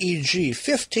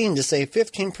WIVEG15 to save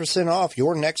 15% off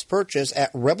your next purchase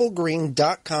at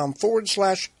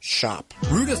rebelgreen.com/shop.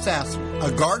 Root Assassin,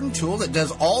 a garden tool that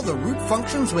does all the root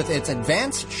functions with its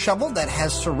advanced shovel that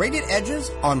has serrated edges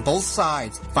on both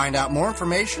sides. Find out more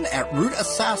information at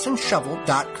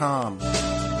rootassassinshovel.com.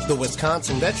 The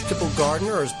Wisconsin Vegetable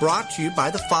Gardener is brought to you by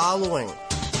the following: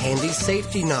 Handy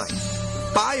Safety Knife,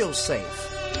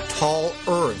 BioSafe, Tall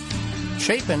Earth,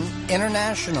 Chapin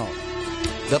International,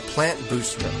 The Plant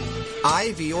Booster,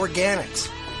 Ivy Organics,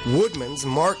 Woodman's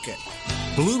Market,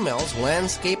 Blue Mel's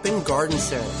Landscape and Garden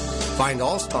Center. Find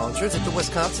all sponsors at the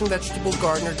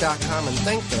WisconsinVegetableGardener.com and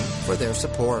thank them for their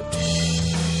support.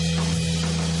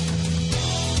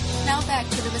 Now back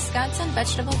to the Wisconsin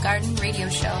Vegetable Garden Radio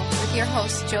Show with your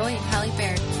hosts, Joey and Holly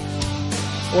Baird.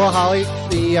 Well, Holly,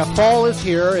 the fall is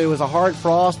here. It was a hard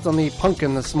frost on the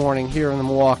pumpkin this morning here in the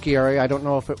Milwaukee area. I don't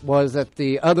know if it was at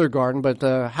the other garden, but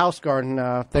the house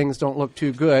garden, things don't look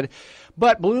too good.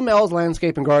 But Blue Mel's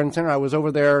Landscape and Garden Center, I was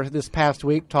over there this past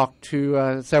week, talked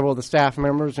to several of the staff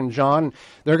members and John.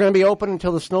 They're going to be open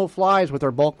until the snow flies with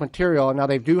their bulk material. And now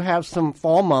they do have some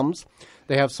fall mums.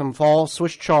 They have some fall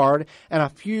Swiss chard and a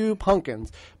few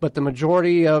pumpkins, but the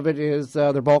majority of it is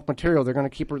their bulk material. They're going to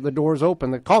keep the doors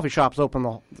open. The coffee shop's open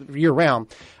the year round.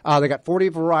 They got 40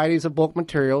 varieties of bulk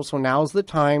material, so now's the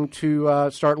time to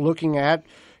start looking at,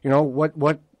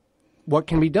 what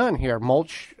can be done here.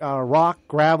 Mulch, rock,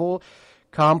 gravel,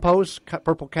 compost,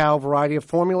 Purple Cow variety of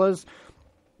formulas.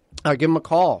 Give them a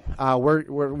call.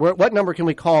 What number can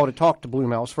we call to talk to Blue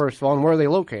Mel's, first of all, and where are they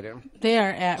located? They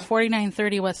are at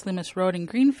 4930 West Loomis Road in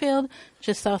Greenfield,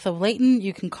 just south of Layton.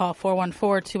 You can call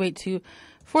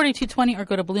 414-282-4220 or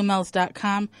go to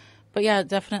bluemels.com. But, yeah,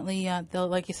 definitely,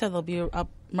 like you said, they'll be up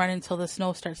right until the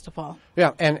snow starts to fall.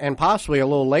 Yeah, and possibly a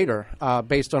little later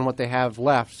based on what they have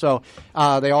left. So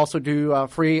they also do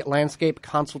free landscape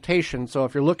consultation. So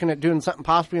if you're looking at doing something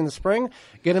possibly in the spring,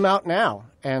 get them out now,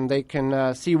 and they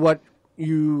can see what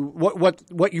you want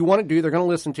to do. They're going to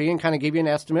listen to you and kind of give you an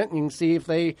estimate, and you can see if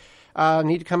they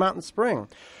need to come out in the spring.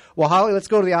 Well, Holly, let's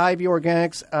go to the Ivy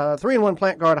Organics 3-in-1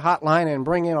 Plant Guard hotline and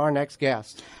bring in our next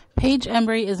guest. Paige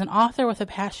Embry is an author with a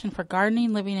passion for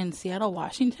gardening, living in Seattle,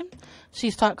 Washington.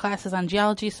 She's taught classes on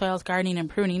geology, soils, gardening, and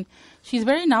pruning. She's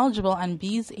very knowledgeable on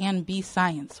bees and bee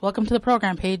science. Welcome to the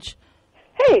program, Paige.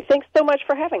 Hey, thanks so much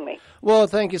for having me. Well,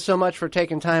 thank you so much for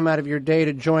taking time out of your day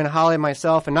to join Holly and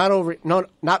myself and not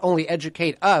only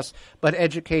educate us, but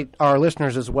educate our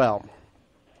listeners as well.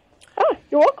 Oh,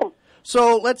 you're welcome.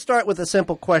 So let's start with a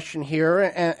simple question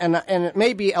here, and it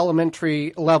may be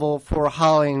elementary level for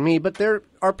Holly and me, but there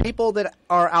are people that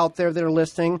are out there that are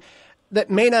listening that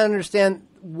may not understand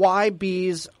why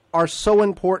bees are so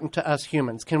important to us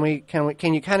humans? Can you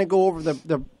kind of go over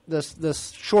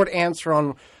this short answer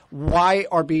on why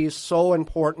are bees so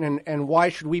important, and why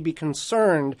should we be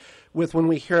concerned with when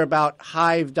we hear about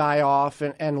hive die-off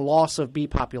and loss of bee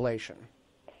population?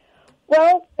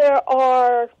 Well, their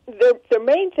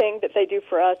main thing that they do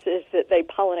for us is that they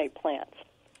pollinate plants.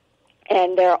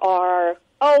 And there are,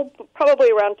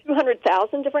 probably around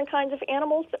 200,000 different kinds of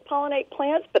animals that pollinate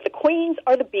plants, but the queens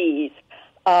are the bees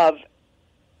of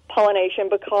pollination,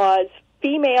 because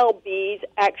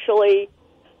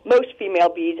most female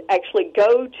bees actually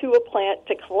go to a plant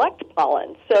to collect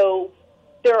pollen. So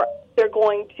they're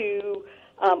going to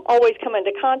always come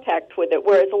into contact with it,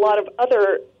 whereas a lot of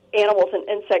other animals and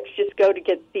insects just go to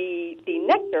get the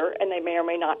nectar, and they may or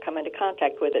may not come into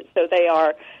contact with it. So they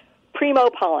are primo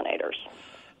pollinators.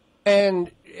 And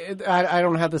I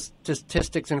don't have the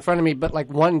statistics in front of me, but like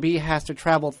one bee has to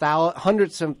travel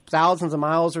hundreds of thousands of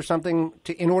miles or something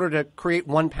in order to create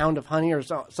 1 pound of honey, or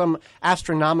some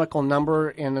astronomical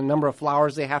number in the number of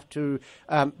flowers they have to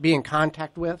be in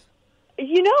contact with?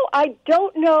 I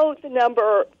don't know the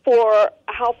number for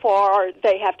how far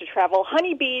they have to travel.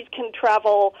 Honeybees can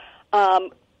travel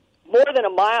more than a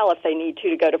mile if they need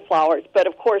to go to flowers, but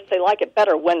of course they like it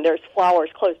better when there's flowers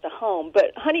close to home.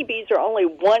 But honeybees are only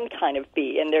one kind of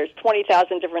bee, and there's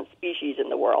 20,000 different species in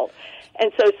the world.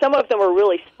 And so some of them are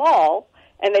really small,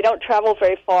 and they don't travel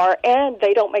very far, and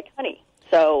they don't make honey.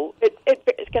 So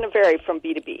it's going to vary from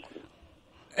bee to bee.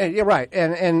 You're right.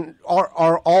 And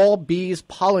are all bees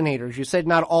pollinators? You said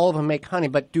not all of them make honey,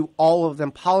 but do all of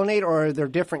them pollinate, or are there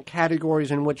different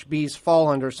categories in which bees fall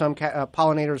under, some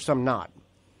pollinators, some not?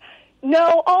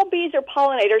 No, all bees are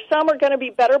pollinators. Some are going to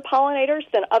be better pollinators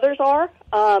than others are.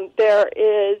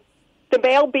 The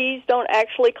male bees don't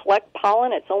actually collect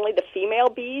pollen. It's only the female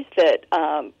bees that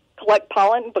collect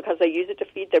pollen because they use it to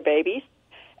feed their babies.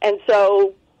 And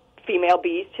so female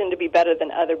bees tend to be better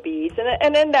than other bees.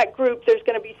 And in that group, there's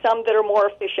going to be some that are more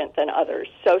efficient than others.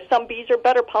 So some bees are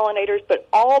better pollinators, but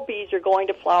all bees are going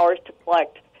to flowers to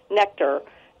collect nectar,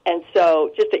 and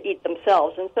so just to eat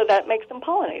themselves. And so that makes them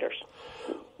pollinators.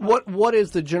 What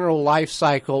is the general life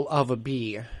cycle of a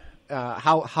bee?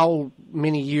 How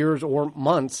many years or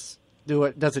months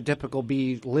does a typical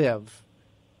bee live?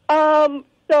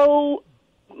 So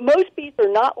most bees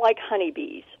are not like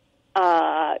honeybees.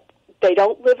 They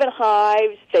don't live in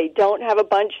hives. They don't have a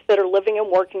bunch that are living and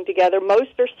working together.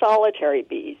 Most are solitary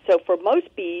bees. So for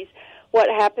most bees, what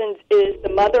happens is the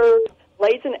mother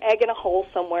lays an egg in a hole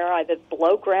somewhere, either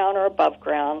below ground or above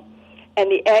ground, and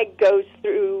the egg goes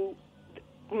through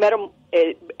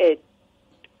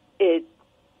it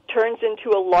turns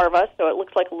into a larva, so it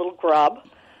looks like a little grub,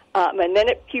 and then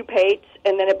it pupates,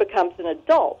 and then it becomes an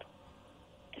adult.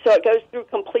 So it goes through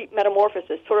complete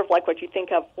metamorphosis, sort of like what you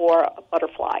think of for a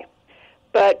butterfly.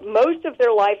 But most of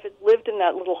their life is lived in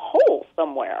that little hole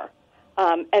somewhere,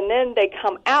 and then they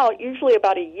come out usually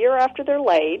about a year after they're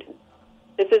laid.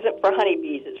 This isn't for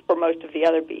honeybees, it's for most of the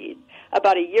other bees.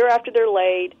 About a year after they're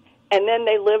laid, and then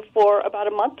they live for about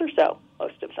a month or so,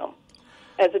 most of them,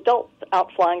 as adults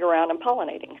out flying around and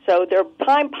pollinating. So their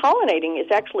time pollinating is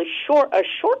actually a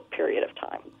short period of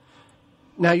time.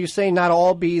 Now, you say not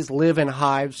all bees live in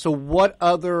hives, so what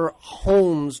other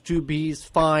homes do bees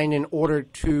find in order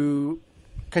to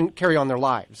carry on their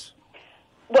lives?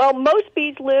 Well, most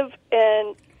bees live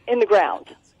in the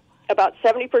ground. About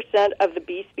 70% of the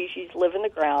bee species live in the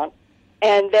ground.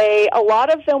 And a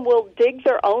lot of them will dig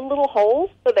their own little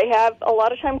holes. So they have, a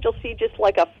lot of times you'll see just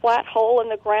like a flat hole in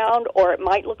the ground, or it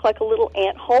might look like a little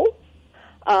ant hole.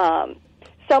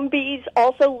 Some bees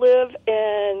also live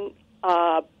in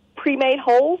pre-made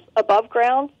holes above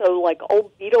ground, so like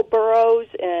old beetle burrows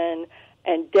and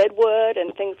deadwood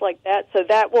and things like that. So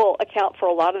that will account for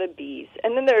a lot of the bees.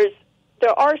 And then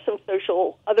there are some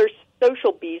other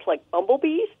social bees like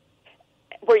bumblebees,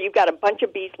 where you've got a bunch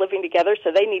of bees living together,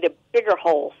 so they need a bigger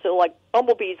hole. So like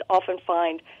bumblebees often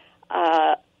find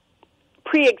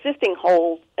pre-existing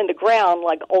holes in the ground,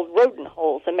 like old rodent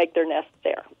holes, and make their nests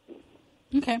there.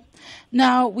 Okay.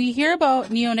 Now, we hear about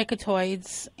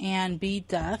neonicotinoids and bee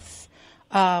deaths.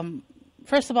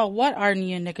 First of all, what are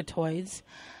neonicotinoids,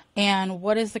 and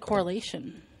what is the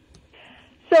correlation?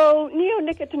 So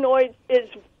neonicotinoids is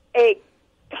a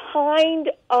kind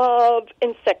of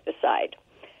insecticide.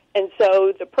 And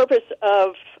so the purpose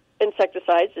of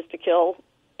insecticides is to kill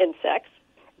insects.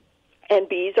 And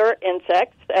bees are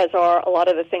insects, as are a lot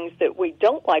of the things that we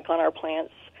don't like on our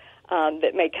plants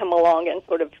that may come along and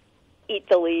sort of eat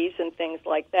the leaves and things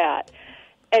like that.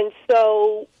 And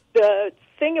so the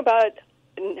thing about,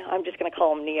 I'm just going to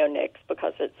call them neonics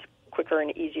because it's quicker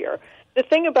and easier. The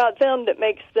thing about them that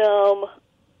makes them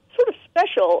sort of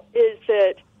special is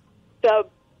that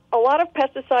a lot of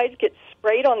pesticides get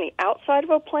sprayed on the outside of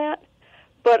a plant,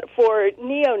 but for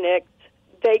neonics,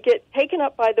 they get taken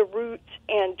up by the roots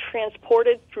and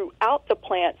transported throughout the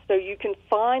plant, so you can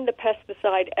find the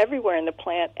pesticide everywhere in the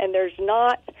plant, and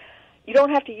you don't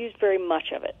have to use very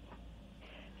much of it.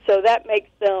 So that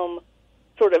makes them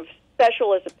sort of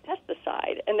special as a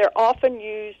pesticide, and they're often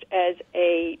used as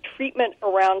a treatment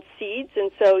around seeds, and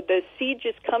so the seed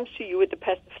just comes to you with the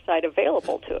pesticide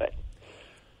available to it.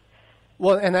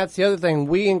 Well, and that's the other thing.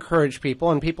 We encourage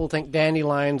people, and people think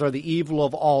dandelions are the evil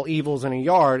of all evils in a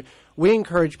yard. We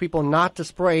encourage people not to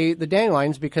spray the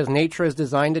dandelions because nature has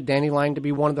designed a dandelion to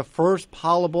be one of the first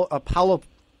pollinatable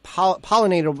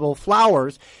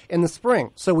flowers in the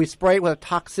spring. So we spray it with a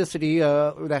toxicity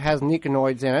that has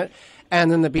nicotinoids in it,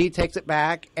 and then the bee takes it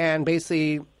back and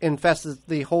basically infests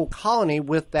the whole colony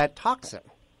with that toxin.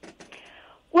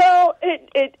 Well,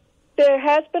 there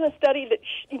has been a study that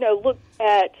looked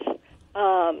at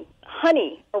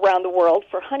honey around the world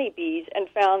for honeybees and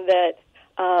found that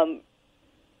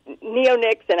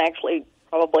neonics and actually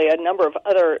probably a number of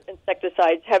other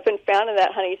insecticides have been found in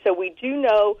that honey. So we do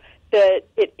know that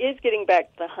it is getting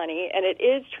back to the honey, and it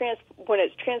is when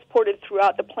it's transported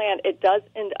throughout the plant, it does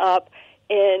end up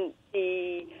in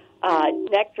the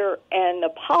nectar and the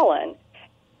pollen.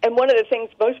 And one of the things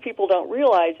most people don't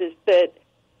realize is that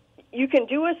you can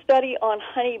do a study on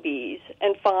honeybees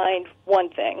and find one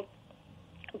thing,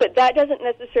 but that doesn't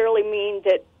necessarily mean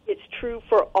that it's true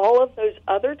for all of those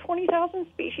other 20,000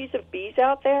 species of bees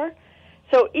out there.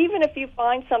 So even if you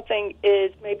find something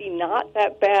is maybe not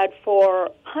that bad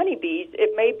for honeybees,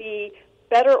 it may be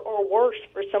better or worse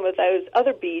for some of those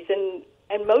other bees, and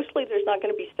mostly there's not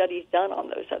going to be studies done on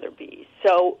those other bees.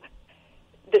 So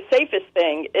the safest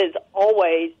thing is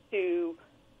always to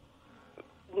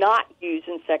not use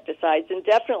insecticides, and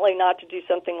definitely not to do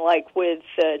something like with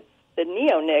the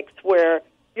neonics, where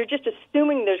you're just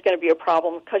assuming there's going to be a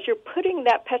problem because you're putting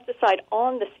that pesticide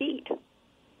on the seed.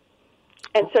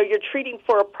 And so you're treating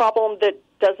for a problem that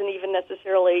doesn't even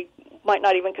might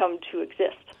not even come to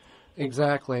exist.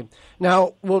 Exactly.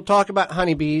 Now, we'll talk about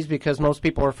honeybees because most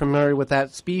people are familiar with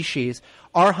that species.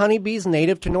 Are honeybees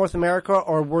native to North America,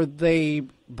 or were they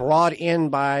brought in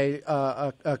by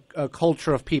a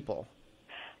culture of people?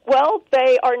 Well,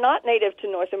 they are not native to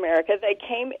North America. They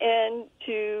came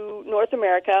into North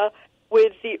America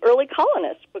with the early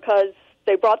colonists because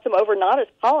they brought them over not as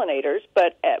pollinators,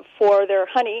 but for their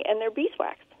honey and their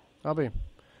beeswax.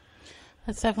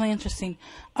 That's definitely interesting.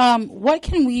 What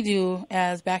can we do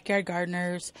as backyard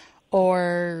gardeners,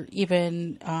 or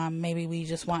even maybe we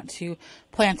just want to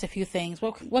plant a few things?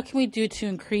 What can we do to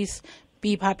increase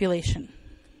bee population?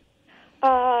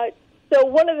 So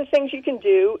one of the things you can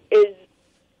do is,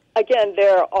 again,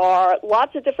 there are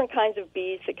lots of different kinds of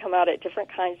bees that come out at different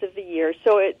kinds of the year.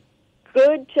 So it's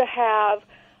good to have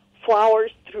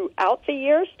flowers throughout the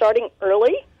year, starting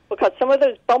early, because some of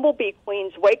those bumblebee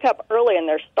queens wake up early and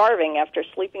they're starving after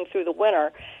sleeping through the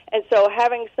winter. And so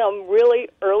having some really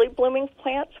early blooming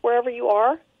plants wherever you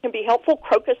are can be helpful.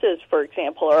 Crocuses, for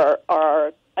example,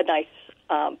 are a nice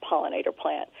pollinator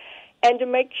plant. And to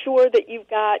make sure that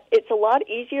it's a lot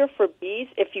easier for bees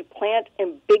if you plant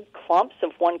in big clumps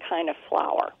of one kind of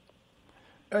flower.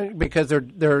 Because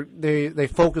they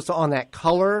focus on that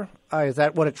color. Is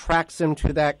that what attracts them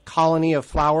to that colony of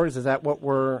flowers? Is that what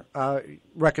we're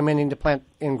recommending to plant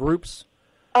in groups?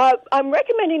 I'm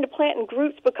recommending to plant in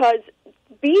groups because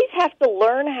bees have to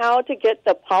learn how to get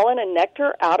the pollen and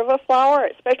nectar out of a flower,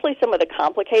 especially some of the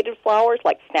complicated flowers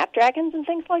like snapdragons and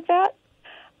things like that.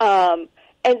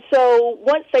 And so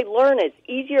once they learn, it's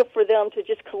easier for them to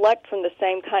just collect from the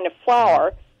same kind of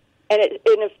flower. And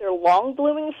if they're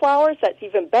long-blooming flowers, that's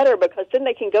even better because then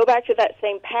they can go back to that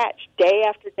same patch day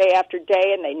after day after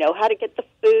day, and they know how to get the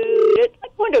food. It's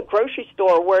like going to a grocery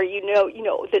store where you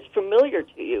know that's familiar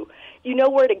to you. You know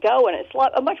where to go, and it's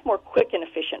much more quick and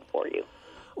efficient for you.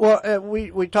 Well,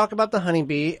 we talk about the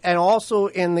honeybee, and also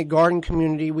in the garden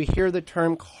community, we hear the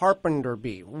term carpenter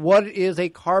bee. What is a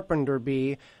carpenter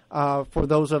bee for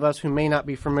those of us who may not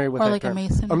be familiar with that term?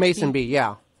 A mason bee,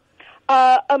 yeah.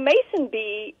 A mason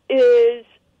bee is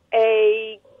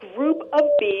a group of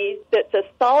bees that's a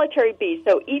solitary bee.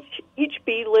 So each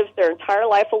bee lives their entire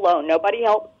life alone. Nobody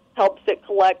helps it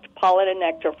collect pollen and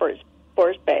nectar for its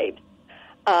babes.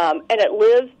 And it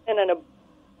lives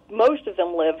most of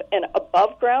them live in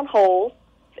above-ground holes,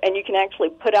 and you can actually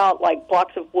put out like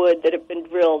blocks of wood that have been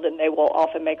drilled, and they will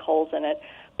often make holes in it.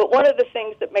 But one of the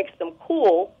things that makes them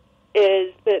cool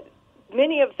is that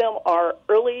many of them are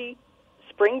early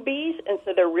spring bees, and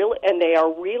so they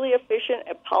are really efficient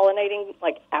at pollinating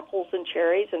like apples and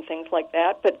cherries and things like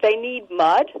that. But they need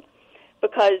mud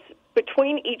because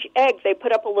between each egg they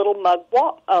put up a little mud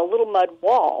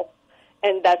wall,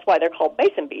 and that's why they're called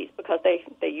mason bees, because they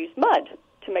use mud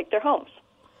to make their homes.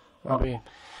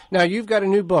 Now you've got a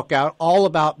new book out all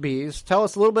about bees. Tell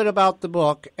us a little bit about the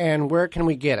book and where can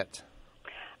we get it?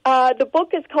 The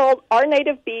book is called Our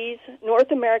Native Bees,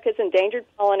 North America's Endangered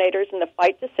Pollinators and the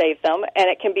Fight to Save Them, and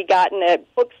it can be gotten at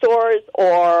bookstores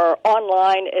or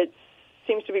online. It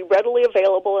seems to be readily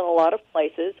available in a lot of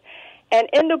places. And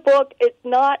in the book, it's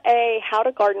not a how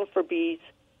to garden for bees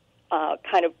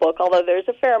kind of book, although there's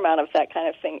a fair amount of that kind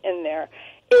of thing in there.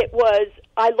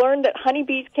 I learned that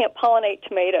honeybees can't pollinate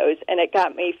tomatoes, and it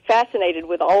got me fascinated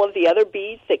with all of the other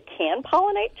bees that can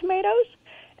pollinate tomatoes.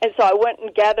 And so I went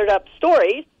and gathered up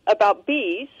stories about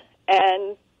bees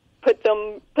and put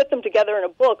them together in a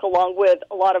book along with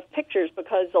a lot of pictures,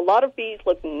 because a lot of bees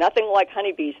look nothing like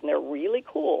honeybees, and they're really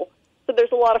cool. So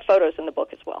there's a lot of photos in the book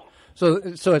as well. So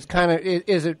it's kind of,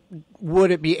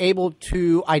 would it be able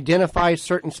to identify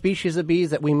certain species of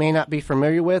bees that we may not be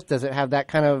familiar with? Does it have that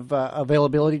kind of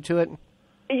availability to it?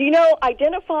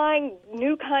 Identifying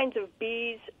new kinds of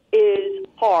bees is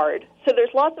hard. So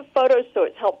there's lots of photos, so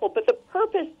it's helpful. But the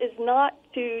purpose is not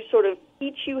to sort of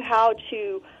teach you how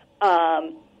to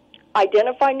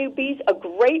identify new bees. A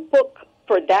great book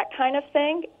for that kind of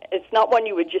thing, it's not one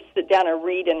you would just sit down and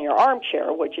read in your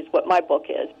armchair, which is what my book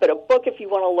is, but a book if you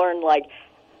want to learn,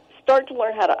 start to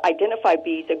learn how to identify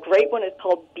bees. A great one is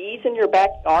called Bees in Your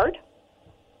Backyard.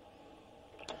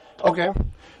 Okay.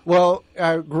 Well,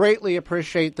 I greatly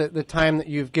appreciate the time that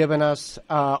you've given us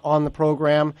on the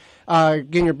program.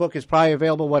 Again, your book is probably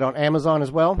available, on Amazon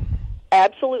as well?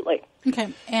 Absolutely.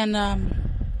 Okay. And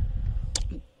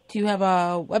do you have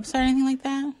a website or anything like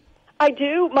that? I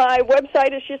do. My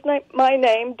website is just my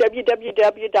name,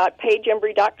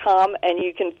 www.paigeembry.com, and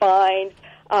you can find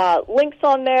links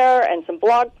on there and some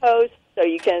blog posts, so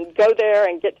you can go there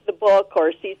and get to the book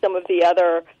or see some of the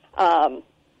other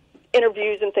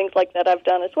interviews and things like that I've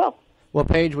done as well. Well,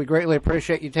 Paige, we greatly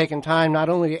appreciate you taking time not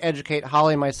only to educate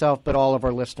Holly and myself, but all of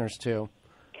our listeners, too.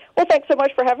 Well, thanks so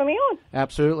much for having me on.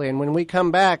 Absolutely. And when we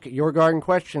come back, your garden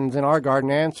questions and our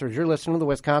garden answers. You're listening to the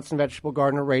Wisconsin Vegetable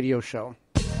Gardener Radio Show.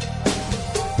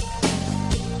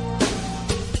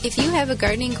 If you have a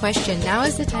gardening question, now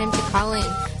is the time to call in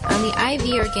on the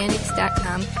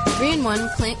ivorganics.com 3-in-1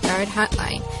 Plant Guard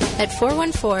hotline at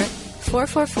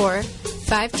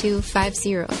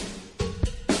 414-444-5250.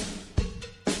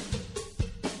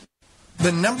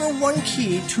 The number one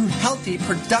key to healthy,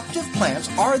 productive plants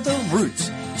are the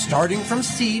roots. Starting from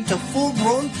seed to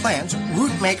full-grown plants,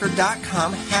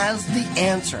 rootmaker.com has the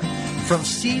answer. From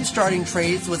seed starting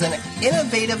trays with an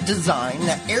innovative design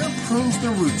that air prunes the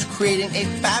roots, creating a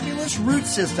fabulous root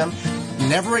system,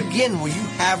 never again will you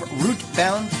have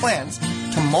root-bound plants,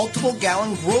 to multiple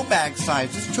gallon grow bag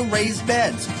sizes to raised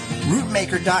beds.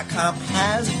 Rootmaker.com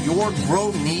has your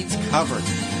grow needs covered.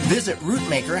 Visit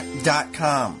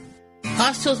rootmaker.com.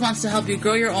 Hoss Tools wants to help you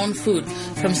grow your own food.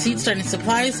 From seed starting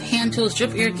supplies, hand tools,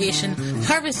 drip irrigation,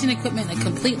 harvesting equipment, and a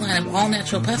complete line of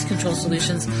all-natural pest control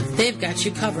solutions, they've got you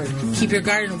covered. Keep your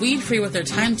garden weed-free with their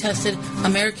time-tested,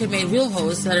 American-made wheel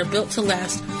hose that are built to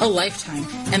last a lifetime.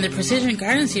 And their precision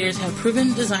garden seeders have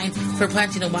proven design for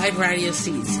planting a wide variety of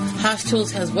seeds. Hoss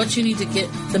Tools has what you need to get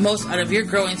the most out of your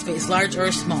growing space, large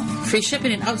or small. Free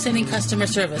shipping and outstanding customer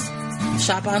service.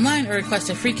 Shop online or request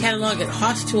a free catalog at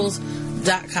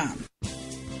HossTools.com.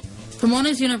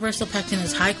 Pomona's Universal Pectin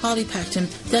is high-quality pectin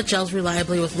that gels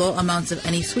reliably with low amounts of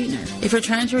any sweetener. If you're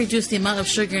trying to reduce the amount of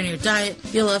sugar in your diet,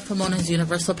 you'll love Pomona's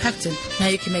Universal Pectin. Now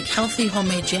you can make healthy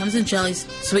homemade jams and jellies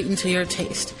sweetened to your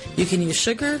taste. You can use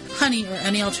sugar, honey, or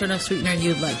any alternative sweetener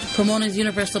you'd like. Pomona's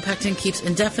Universal Pectin keeps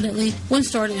indefinitely when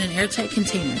stored in an airtight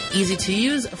container. Easy to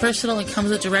use, versatile, and comes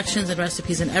with directions and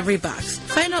recipes in every box.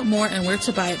 Find out more and where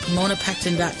to buy at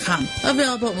PomonaPectin.com.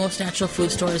 Available at most natural food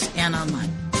stores and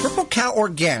online. Purple Cow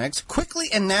Organics quickly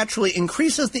and naturally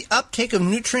increases the uptake of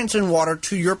nutrients and water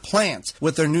to your plants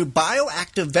with their new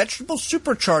bioactive vegetable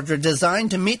supercharger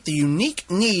designed to meet the unique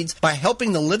needs by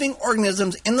helping the living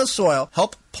organisms in the soil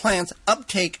help plants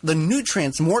uptake the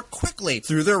nutrients more quickly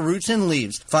through their roots and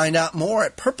leaves. Find out more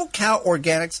at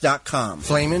purplecoworganics.com.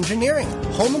 Flame Engineering,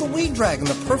 home of the Weed Dragon,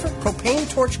 the perfect propane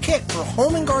torch kit for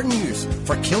home and garden use.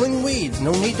 For killing weeds,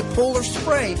 no need to pull or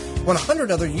spray.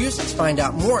 100 other uses. Find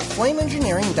out more at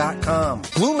flameengineering.com.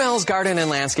 Blue Mel's Garden and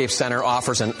Landscape Center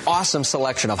offers an awesome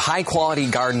selection of high-quality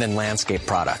garden and landscape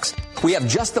products. We have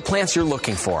just the plants you're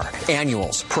looking for: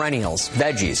 annuals, perennials,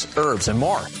 veggies, herbs, and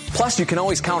more. Plus, you can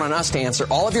always count on us to answer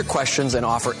all of your questions and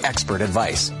offer expert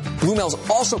advice. Blue Mills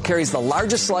also carries the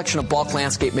largest selection of bulk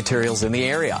landscape materials in the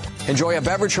area. Enjoy a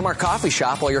beverage from our coffee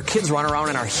shop while your kids run around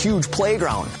in our huge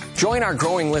playground. Join our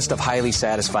growing list of highly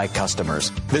satisfied customers.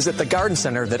 Visit the garden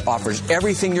center that offers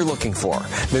everything you're looking for.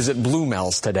 Visit Blue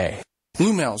Mills today.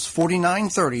 Blue Mills,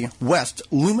 4930 West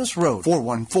Loomis Road,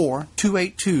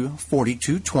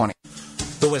 414-282-4220.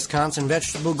 The Wisconsin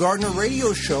Vegetable Gardener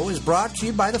Radio Show is brought to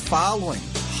you by the following: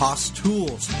 Haas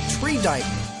Tools, Tree Diver,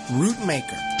 Root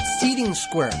Maker, Seeding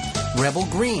Square, Rebel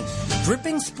Green,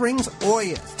 Dripping Springs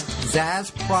Oil,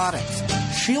 Zaz Products,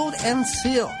 Shield and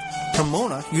Seal,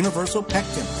 Pomona Universal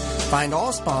Pectin. Find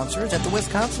all sponsors at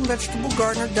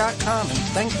thewisconsinvegetablegardener.com and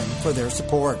thank them for their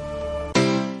support.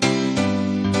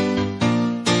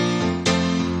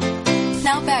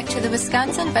 Now back to the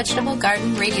Wisconsin Vegetable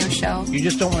Garden Radio Show You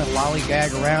just don't want to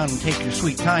lollygag around and take your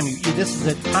sweet time. This is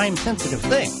a time-sensitive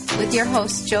thing. with your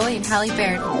hosts, Joey and Hallie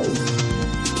Baird.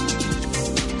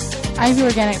 IV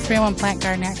Organic 3-in-1 Plant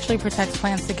Guard naturally protects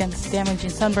plants against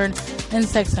damaging sunburn,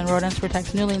 insects, and rodents,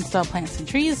 protects newly installed plants and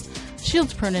trees,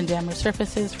 shields pruned and damaged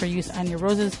surfaces for use on your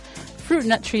roses, fruit and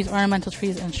nut trees, ornamental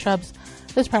trees, and shrubs.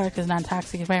 This product is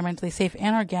non-toxic, environmentally safe,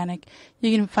 and organic.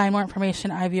 You can find more information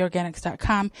at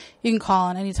ivorganics.com. You can call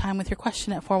on any time with your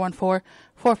question at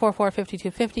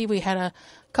 414-444-5250. We had a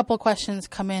couple questions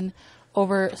come in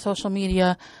over social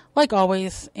media, like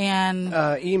always. And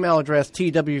email address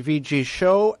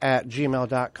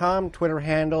twvgshow@gmail.com, Twitter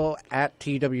handle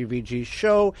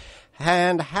 @twvgshow,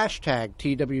 and hashtag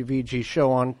twvgshow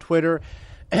on Twitter.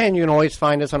 And you can always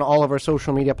find us on all of our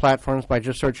social media platforms by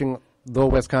just searching The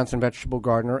Wisconsin Vegetable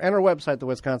Gardener and our website,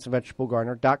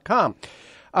 thewisconsinvegetablegardener.com.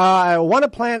 I want to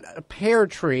plant a pear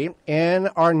tree in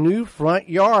our new front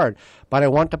yard, but I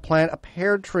want to plant a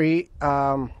pear tree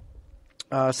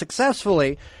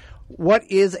successfully. What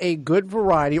is a good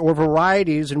variety or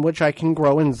varieties in which I can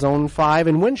grow in Zone 5,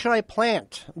 and when should I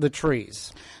plant the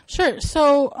trees? Sure.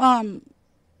 So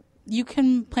you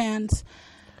can plant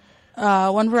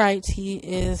one variety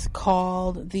is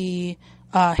called the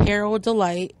Harrow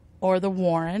Delight or the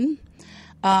Warren.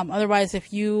 Otherwise,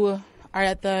 if you are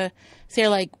at the, say,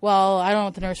 like, well, I don't know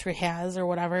what the nursery has or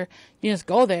whatever, you just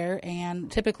go there,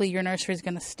 and typically your nursery is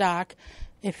going to stock,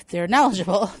 if they're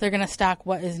knowledgeable, they're going to stock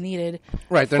what is needed.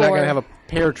 Right, they're not going to have a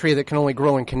pear tree that can only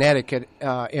grow in Connecticut,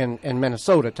 in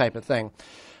Minnesota type of thing.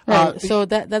 Right. So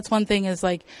that's one thing is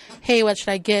like, hey, what should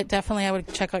I get? Definitely I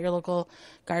would check out your local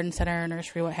garden center or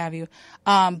nursery, what have you.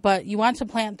 But you want to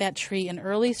plant that tree in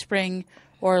early spring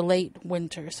or late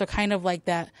winter. So kind of like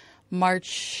that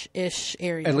March-ish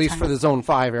area. At least for the Zone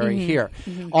 5 area here.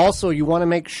 Mm-hmm. Also, you want to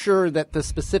make sure that the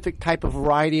specific type of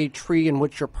variety tree in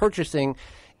which you're purchasing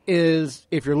is,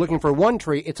 if you're looking for one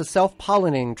tree, it's a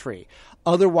self-pollinating tree.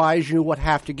 Otherwise, you would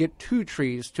have to get two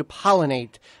trees to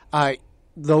pollinate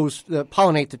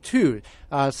pollinate the two.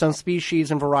 Some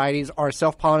species and varieties are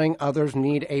self-pollinating. Others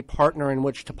need a partner in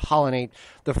which to pollinate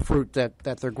the fruit that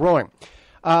they're growing.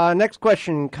 Next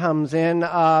question comes in.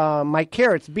 My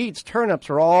carrots, beets, turnips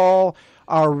are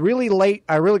really late.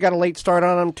 I really got a late start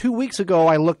on them. 2 weeks ago,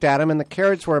 I looked at them, and the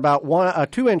carrots were about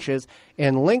 2 inches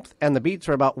in length, and the beets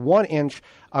are about 1 inch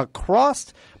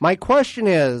across. My question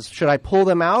is, should I pull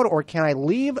them out, or can I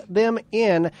leave them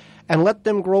in and let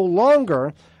them grow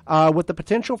longer with the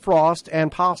potential frost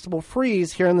and possible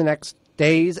freeze here in the next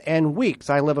days and weeks?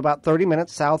 I live about 30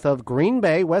 minutes south of Green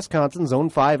Bay, Wisconsin,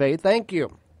 Zone 5A. Thank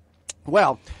you.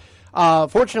 Well,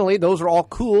 fortunately, those are all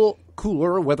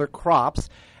cooler weather crops.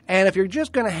 And if you're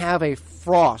just going to have a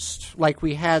frost like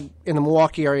we had in the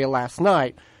Milwaukee area last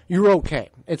night, you're okay.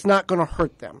 It's not going to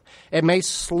hurt them. It may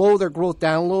slow their growth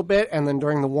down a little bit, and then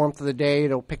during the warmth of the day,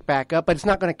 it'll pick back up. But it's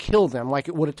not going to kill them like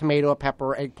it would a tomato, a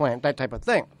pepper, eggplant, that type of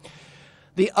thing.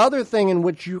 The other thing in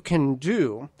which you can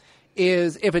do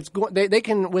is if it's they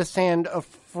can withstand a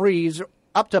freeze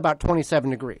up to about 27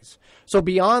 degrees. So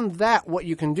beyond that, what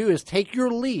you can do is take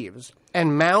your leaves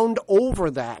and mound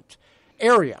over that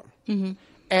area, mm-hmm.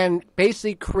 and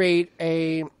basically create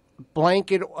a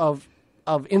blanket of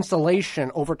insulation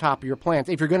over top of your plants.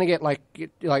 If you're going to get like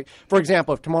for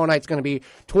example, if tomorrow night's going to be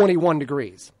 21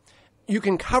 degrees, you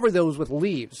can cover those with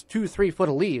leaves, 2-3 foot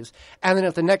of leaves, and then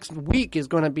if the next week is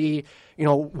going to be,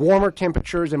 warmer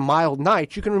temperatures and mild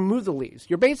nights, you can remove the leaves.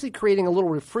 You're basically creating a little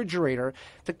refrigerator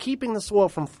to keeping the soil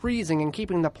from freezing and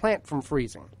keeping the plant from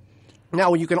freezing.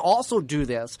 Now, you can also do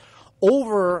this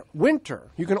overwinter.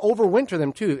 You can overwinter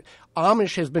them too.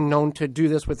 Amish has been known to do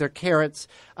this with their carrots,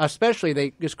 especially.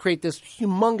 They just create this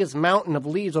humongous mountain of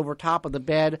leaves over top of the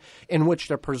bed in which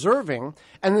they're preserving,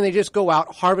 and then they just go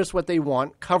out, harvest what they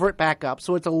want, cover it back up,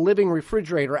 so it's a living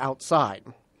refrigerator outside.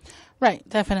 Right,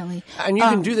 definitely. And you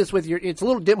can do this with it's a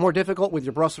little bit more difficult with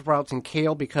your Brussels sprouts and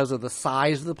kale because of the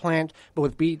size of the plant, but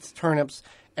with beets, turnips,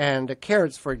 and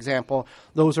carrots, for example,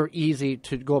 those are easy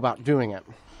to go about doing it.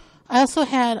 I also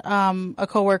had a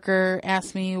coworker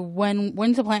ask me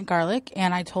when to plant garlic,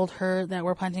 and I told her that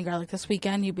we're planting garlic this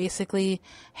weekend. You basically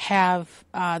have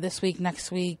this week,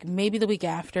 next week, maybe the week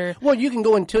after. Well, you can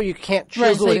go until you can't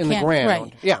chisel it in the ground.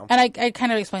 Right. Yeah. And I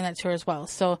kind of explained that to her as well.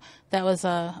 So that was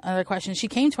another question. She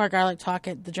came to our garlic talk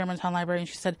at the Germantown Library, and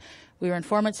she said we were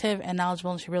informative and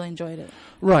knowledgeable, and she really enjoyed it.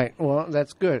 Right. Well,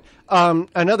 that's good.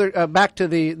 Another back to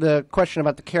the question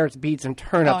about the carrots, beets, and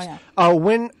turnips. Oh, yeah.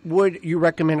 When would you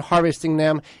recommend harvesting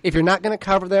them? If you're not going to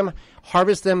cover them,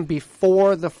 harvest them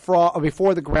before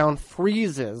the ground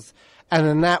freezes, and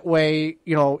then that way,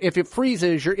 if it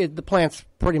freezes, the plant's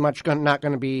pretty much not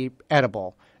going to be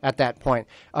edible at that point.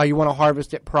 You want to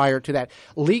harvest it prior to that.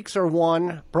 Leeks are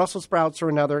one, Brussels sprouts are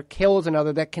another, kale is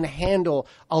another that can handle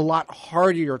a lot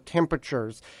hardier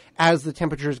temperatures as the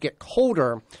temperatures get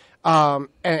colder. And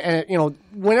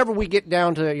whenever we get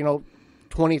down to,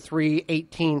 23,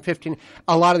 18, 15,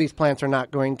 a lot of these plants are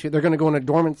not they're going to go into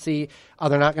dormancy.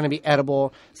 They're not going to be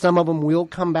edible. Some of them will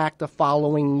come back the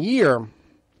following year.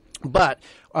 But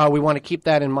we want to keep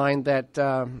that in mind that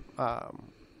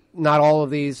not all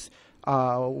of these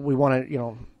we want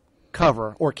to,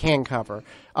 cover or can cover.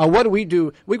 What do we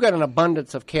do? We've got an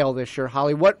abundance of kale this year,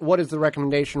 Holly. What is the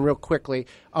recommendation real quickly?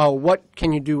 What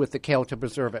can you do with the kale to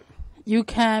preserve it? You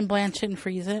can blanch it and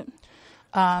freeze it.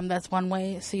 That's one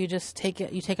way. So you just take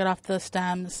it off the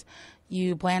stems,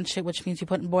 you blanch it, which means you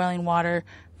put it in boiling water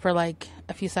for like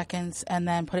a few seconds and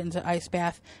then put it into ice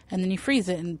bath, and then you freeze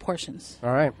it in portions.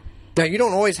 All right. Now, you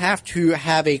don't always have to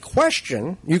have a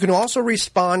question. You can also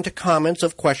respond to comments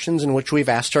of questions in which we've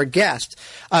asked our guests.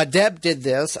 Deb did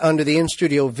this under the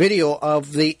in-studio video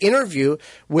of the interview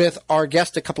with our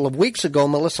guest a couple of weeks ago,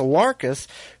 Melissa Larkus,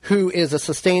 who is a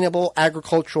sustainable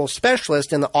agricultural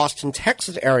specialist in the Austin,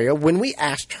 Texas area, when we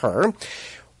asked her,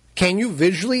 can you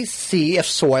visually see if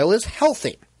soil is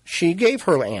healthy? She gave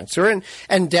her answer,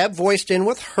 and Deb voiced in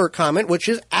with her comment, which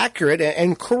is accurate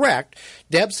and correct.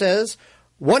 Deb says,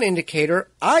 one indicator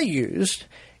I used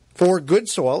for good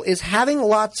soil is having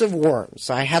lots of worms.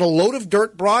 I had a load of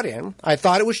dirt brought in. I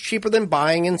thought it was cheaper than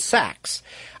buying in sacks.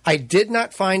 I did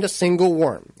not find a single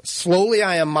worm. Slowly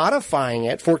I am modifying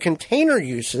it for container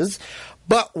uses,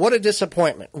 but what a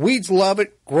disappointment. Weeds love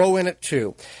it, grow in it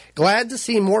too. Glad to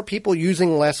see more people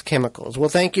using less chemicals. Well,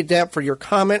 thank you, Deb, for your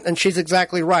comment, and she's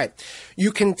exactly right.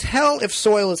 You can tell if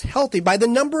soil is healthy by the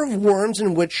number of worms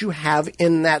in which you have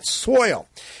in that soil.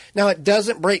 Now, it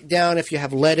doesn't break down if you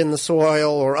have lead in the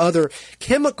soil or other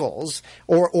chemicals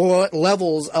or what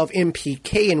levels of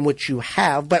NPK in which you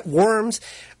have, but worms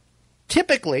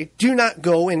typically do not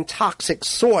go in toxic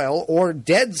soil or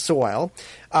dead soil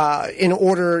in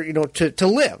order, to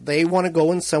live. They want to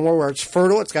go in somewhere where it's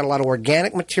fertile, it's got a lot of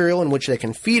organic material in which they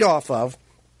can feed off of,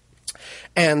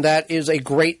 and that is a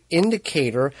great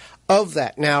indicator of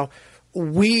that. Now,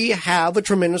 we have a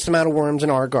tremendous amount of worms in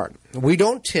our garden. We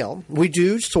don't till. We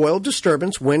do soil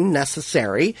disturbance when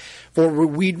necessary for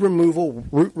weed removal,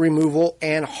 root removal,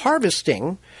 and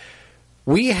harvesting.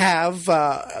 We have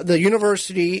the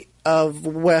University of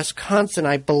Wisconsin,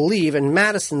 I believe, in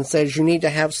Madison says you need to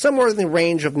have somewhere in the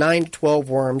range of 9 to 12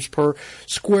 worms per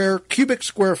cubic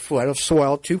square foot of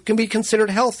soil can be considered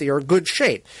healthy or good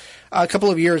shape. A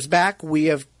couple of years back, we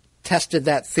have tested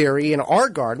that theory in our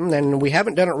garden, and we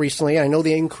haven't done it recently. I know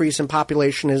the increase in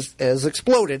population has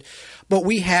exploded, but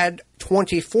we had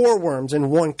 24 worms in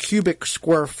 1 cubic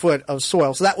square foot of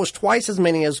soil. So that was twice as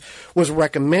many as was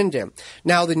recommended.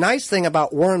 Now, the nice thing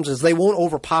about worms is they won't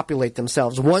overpopulate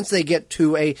themselves. Once they get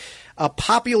to a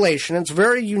population, it's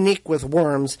very unique with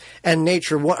worms and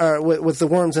nature, with the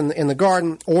worms in the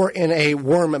garden or in a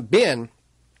worm bin.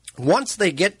 Once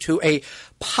they get to a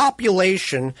populate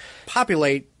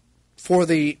for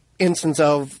the instance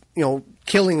of,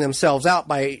 killing themselves out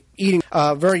by eating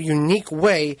a very unique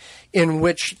way in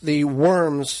which the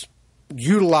worms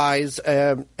utilize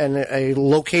a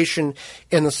location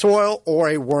in the soil or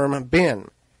a worm bin.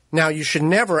 Now, you should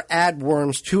never add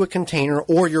worms to a container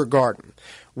or your garden.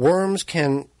 Worms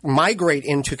can migrate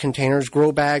into containers,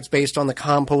 grow bags based on the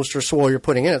compost or soil you're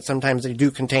putting in it. Sometimes they do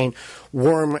contain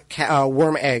worm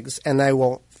eggs, and they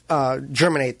will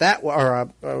germinate that way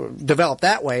or develop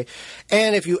that way.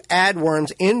 And if you add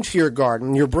worms into your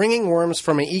garden, you're bringing worms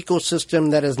from an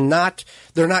ecosystem that is not,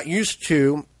 they're not used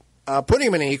to,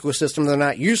 putting them in an ecosystem they're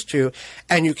not used to,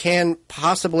 and you can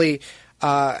possibly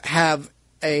have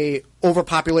a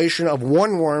overpopulation of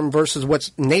one worm versus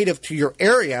what's native to your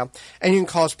area, and you can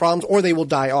cause problems or they will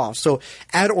die off. So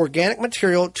add organic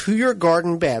material to your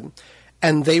garden bed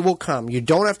and they will come. You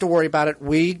don't have to worry about it.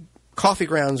 Weed, coffee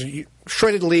grounds,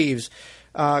 shredded leaves,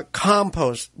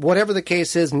 compost, whatever the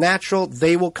case is, natural,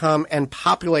 they will come and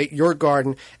populate your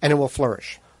garden and it will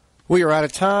flourish. We are out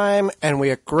of time, and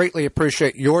we greatly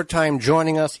appreciate your time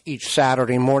joining us each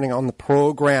Saturday morning on the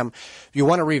program. If you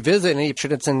want to revisit any of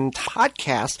it's in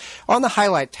podcast on the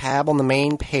highlight tab on the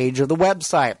main page of the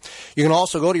website. You can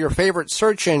also go to your favorite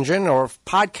search engine or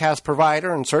podcast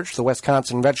provider and search the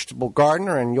Wisconsin Vegetable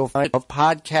Gardener, and you'll find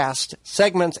podcast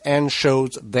segments and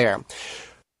shows there.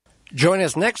 Join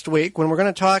us next week when we're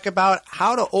going to talk about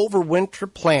how to overwinter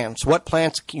plants, what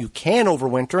plants you can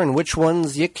overwinter and which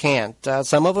ones you can't.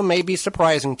 Some of them may be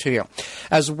surprising to you,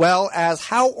 as well as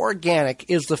how organic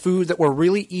is the food that we're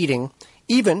really eating,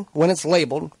 even when it's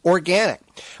labeled organic.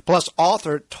 Plus,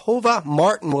 author Tova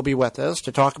Martin will be with us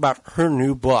to talk about her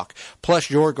new book, plus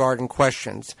your garden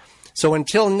questions. So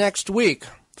until next week,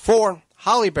 for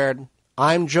Holly Baird,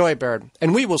 I'm Joy Baird,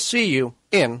 and we will see you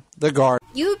in the garden.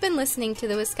 You have been listening to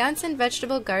the Wisconsin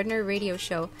Vegetable Gardener Radio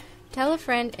Show. Tell a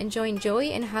friend and join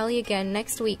Joey and Holly again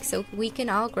next week so we can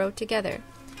all grow together.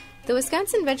 The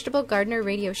Wisconsin Vegetable Gardener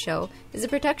Radio Show is a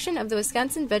production of the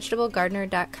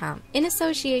WisconsinVegetableGardener.com in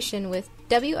association with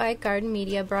WI Garden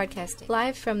Media Broadcasting,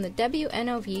 live from the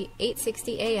WNOV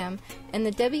 860 AM and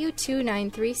the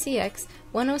W293CX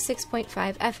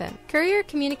 106.5 FM, Courier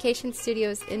Communication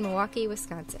Studios in Milwaukee,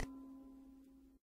 Wisconsin.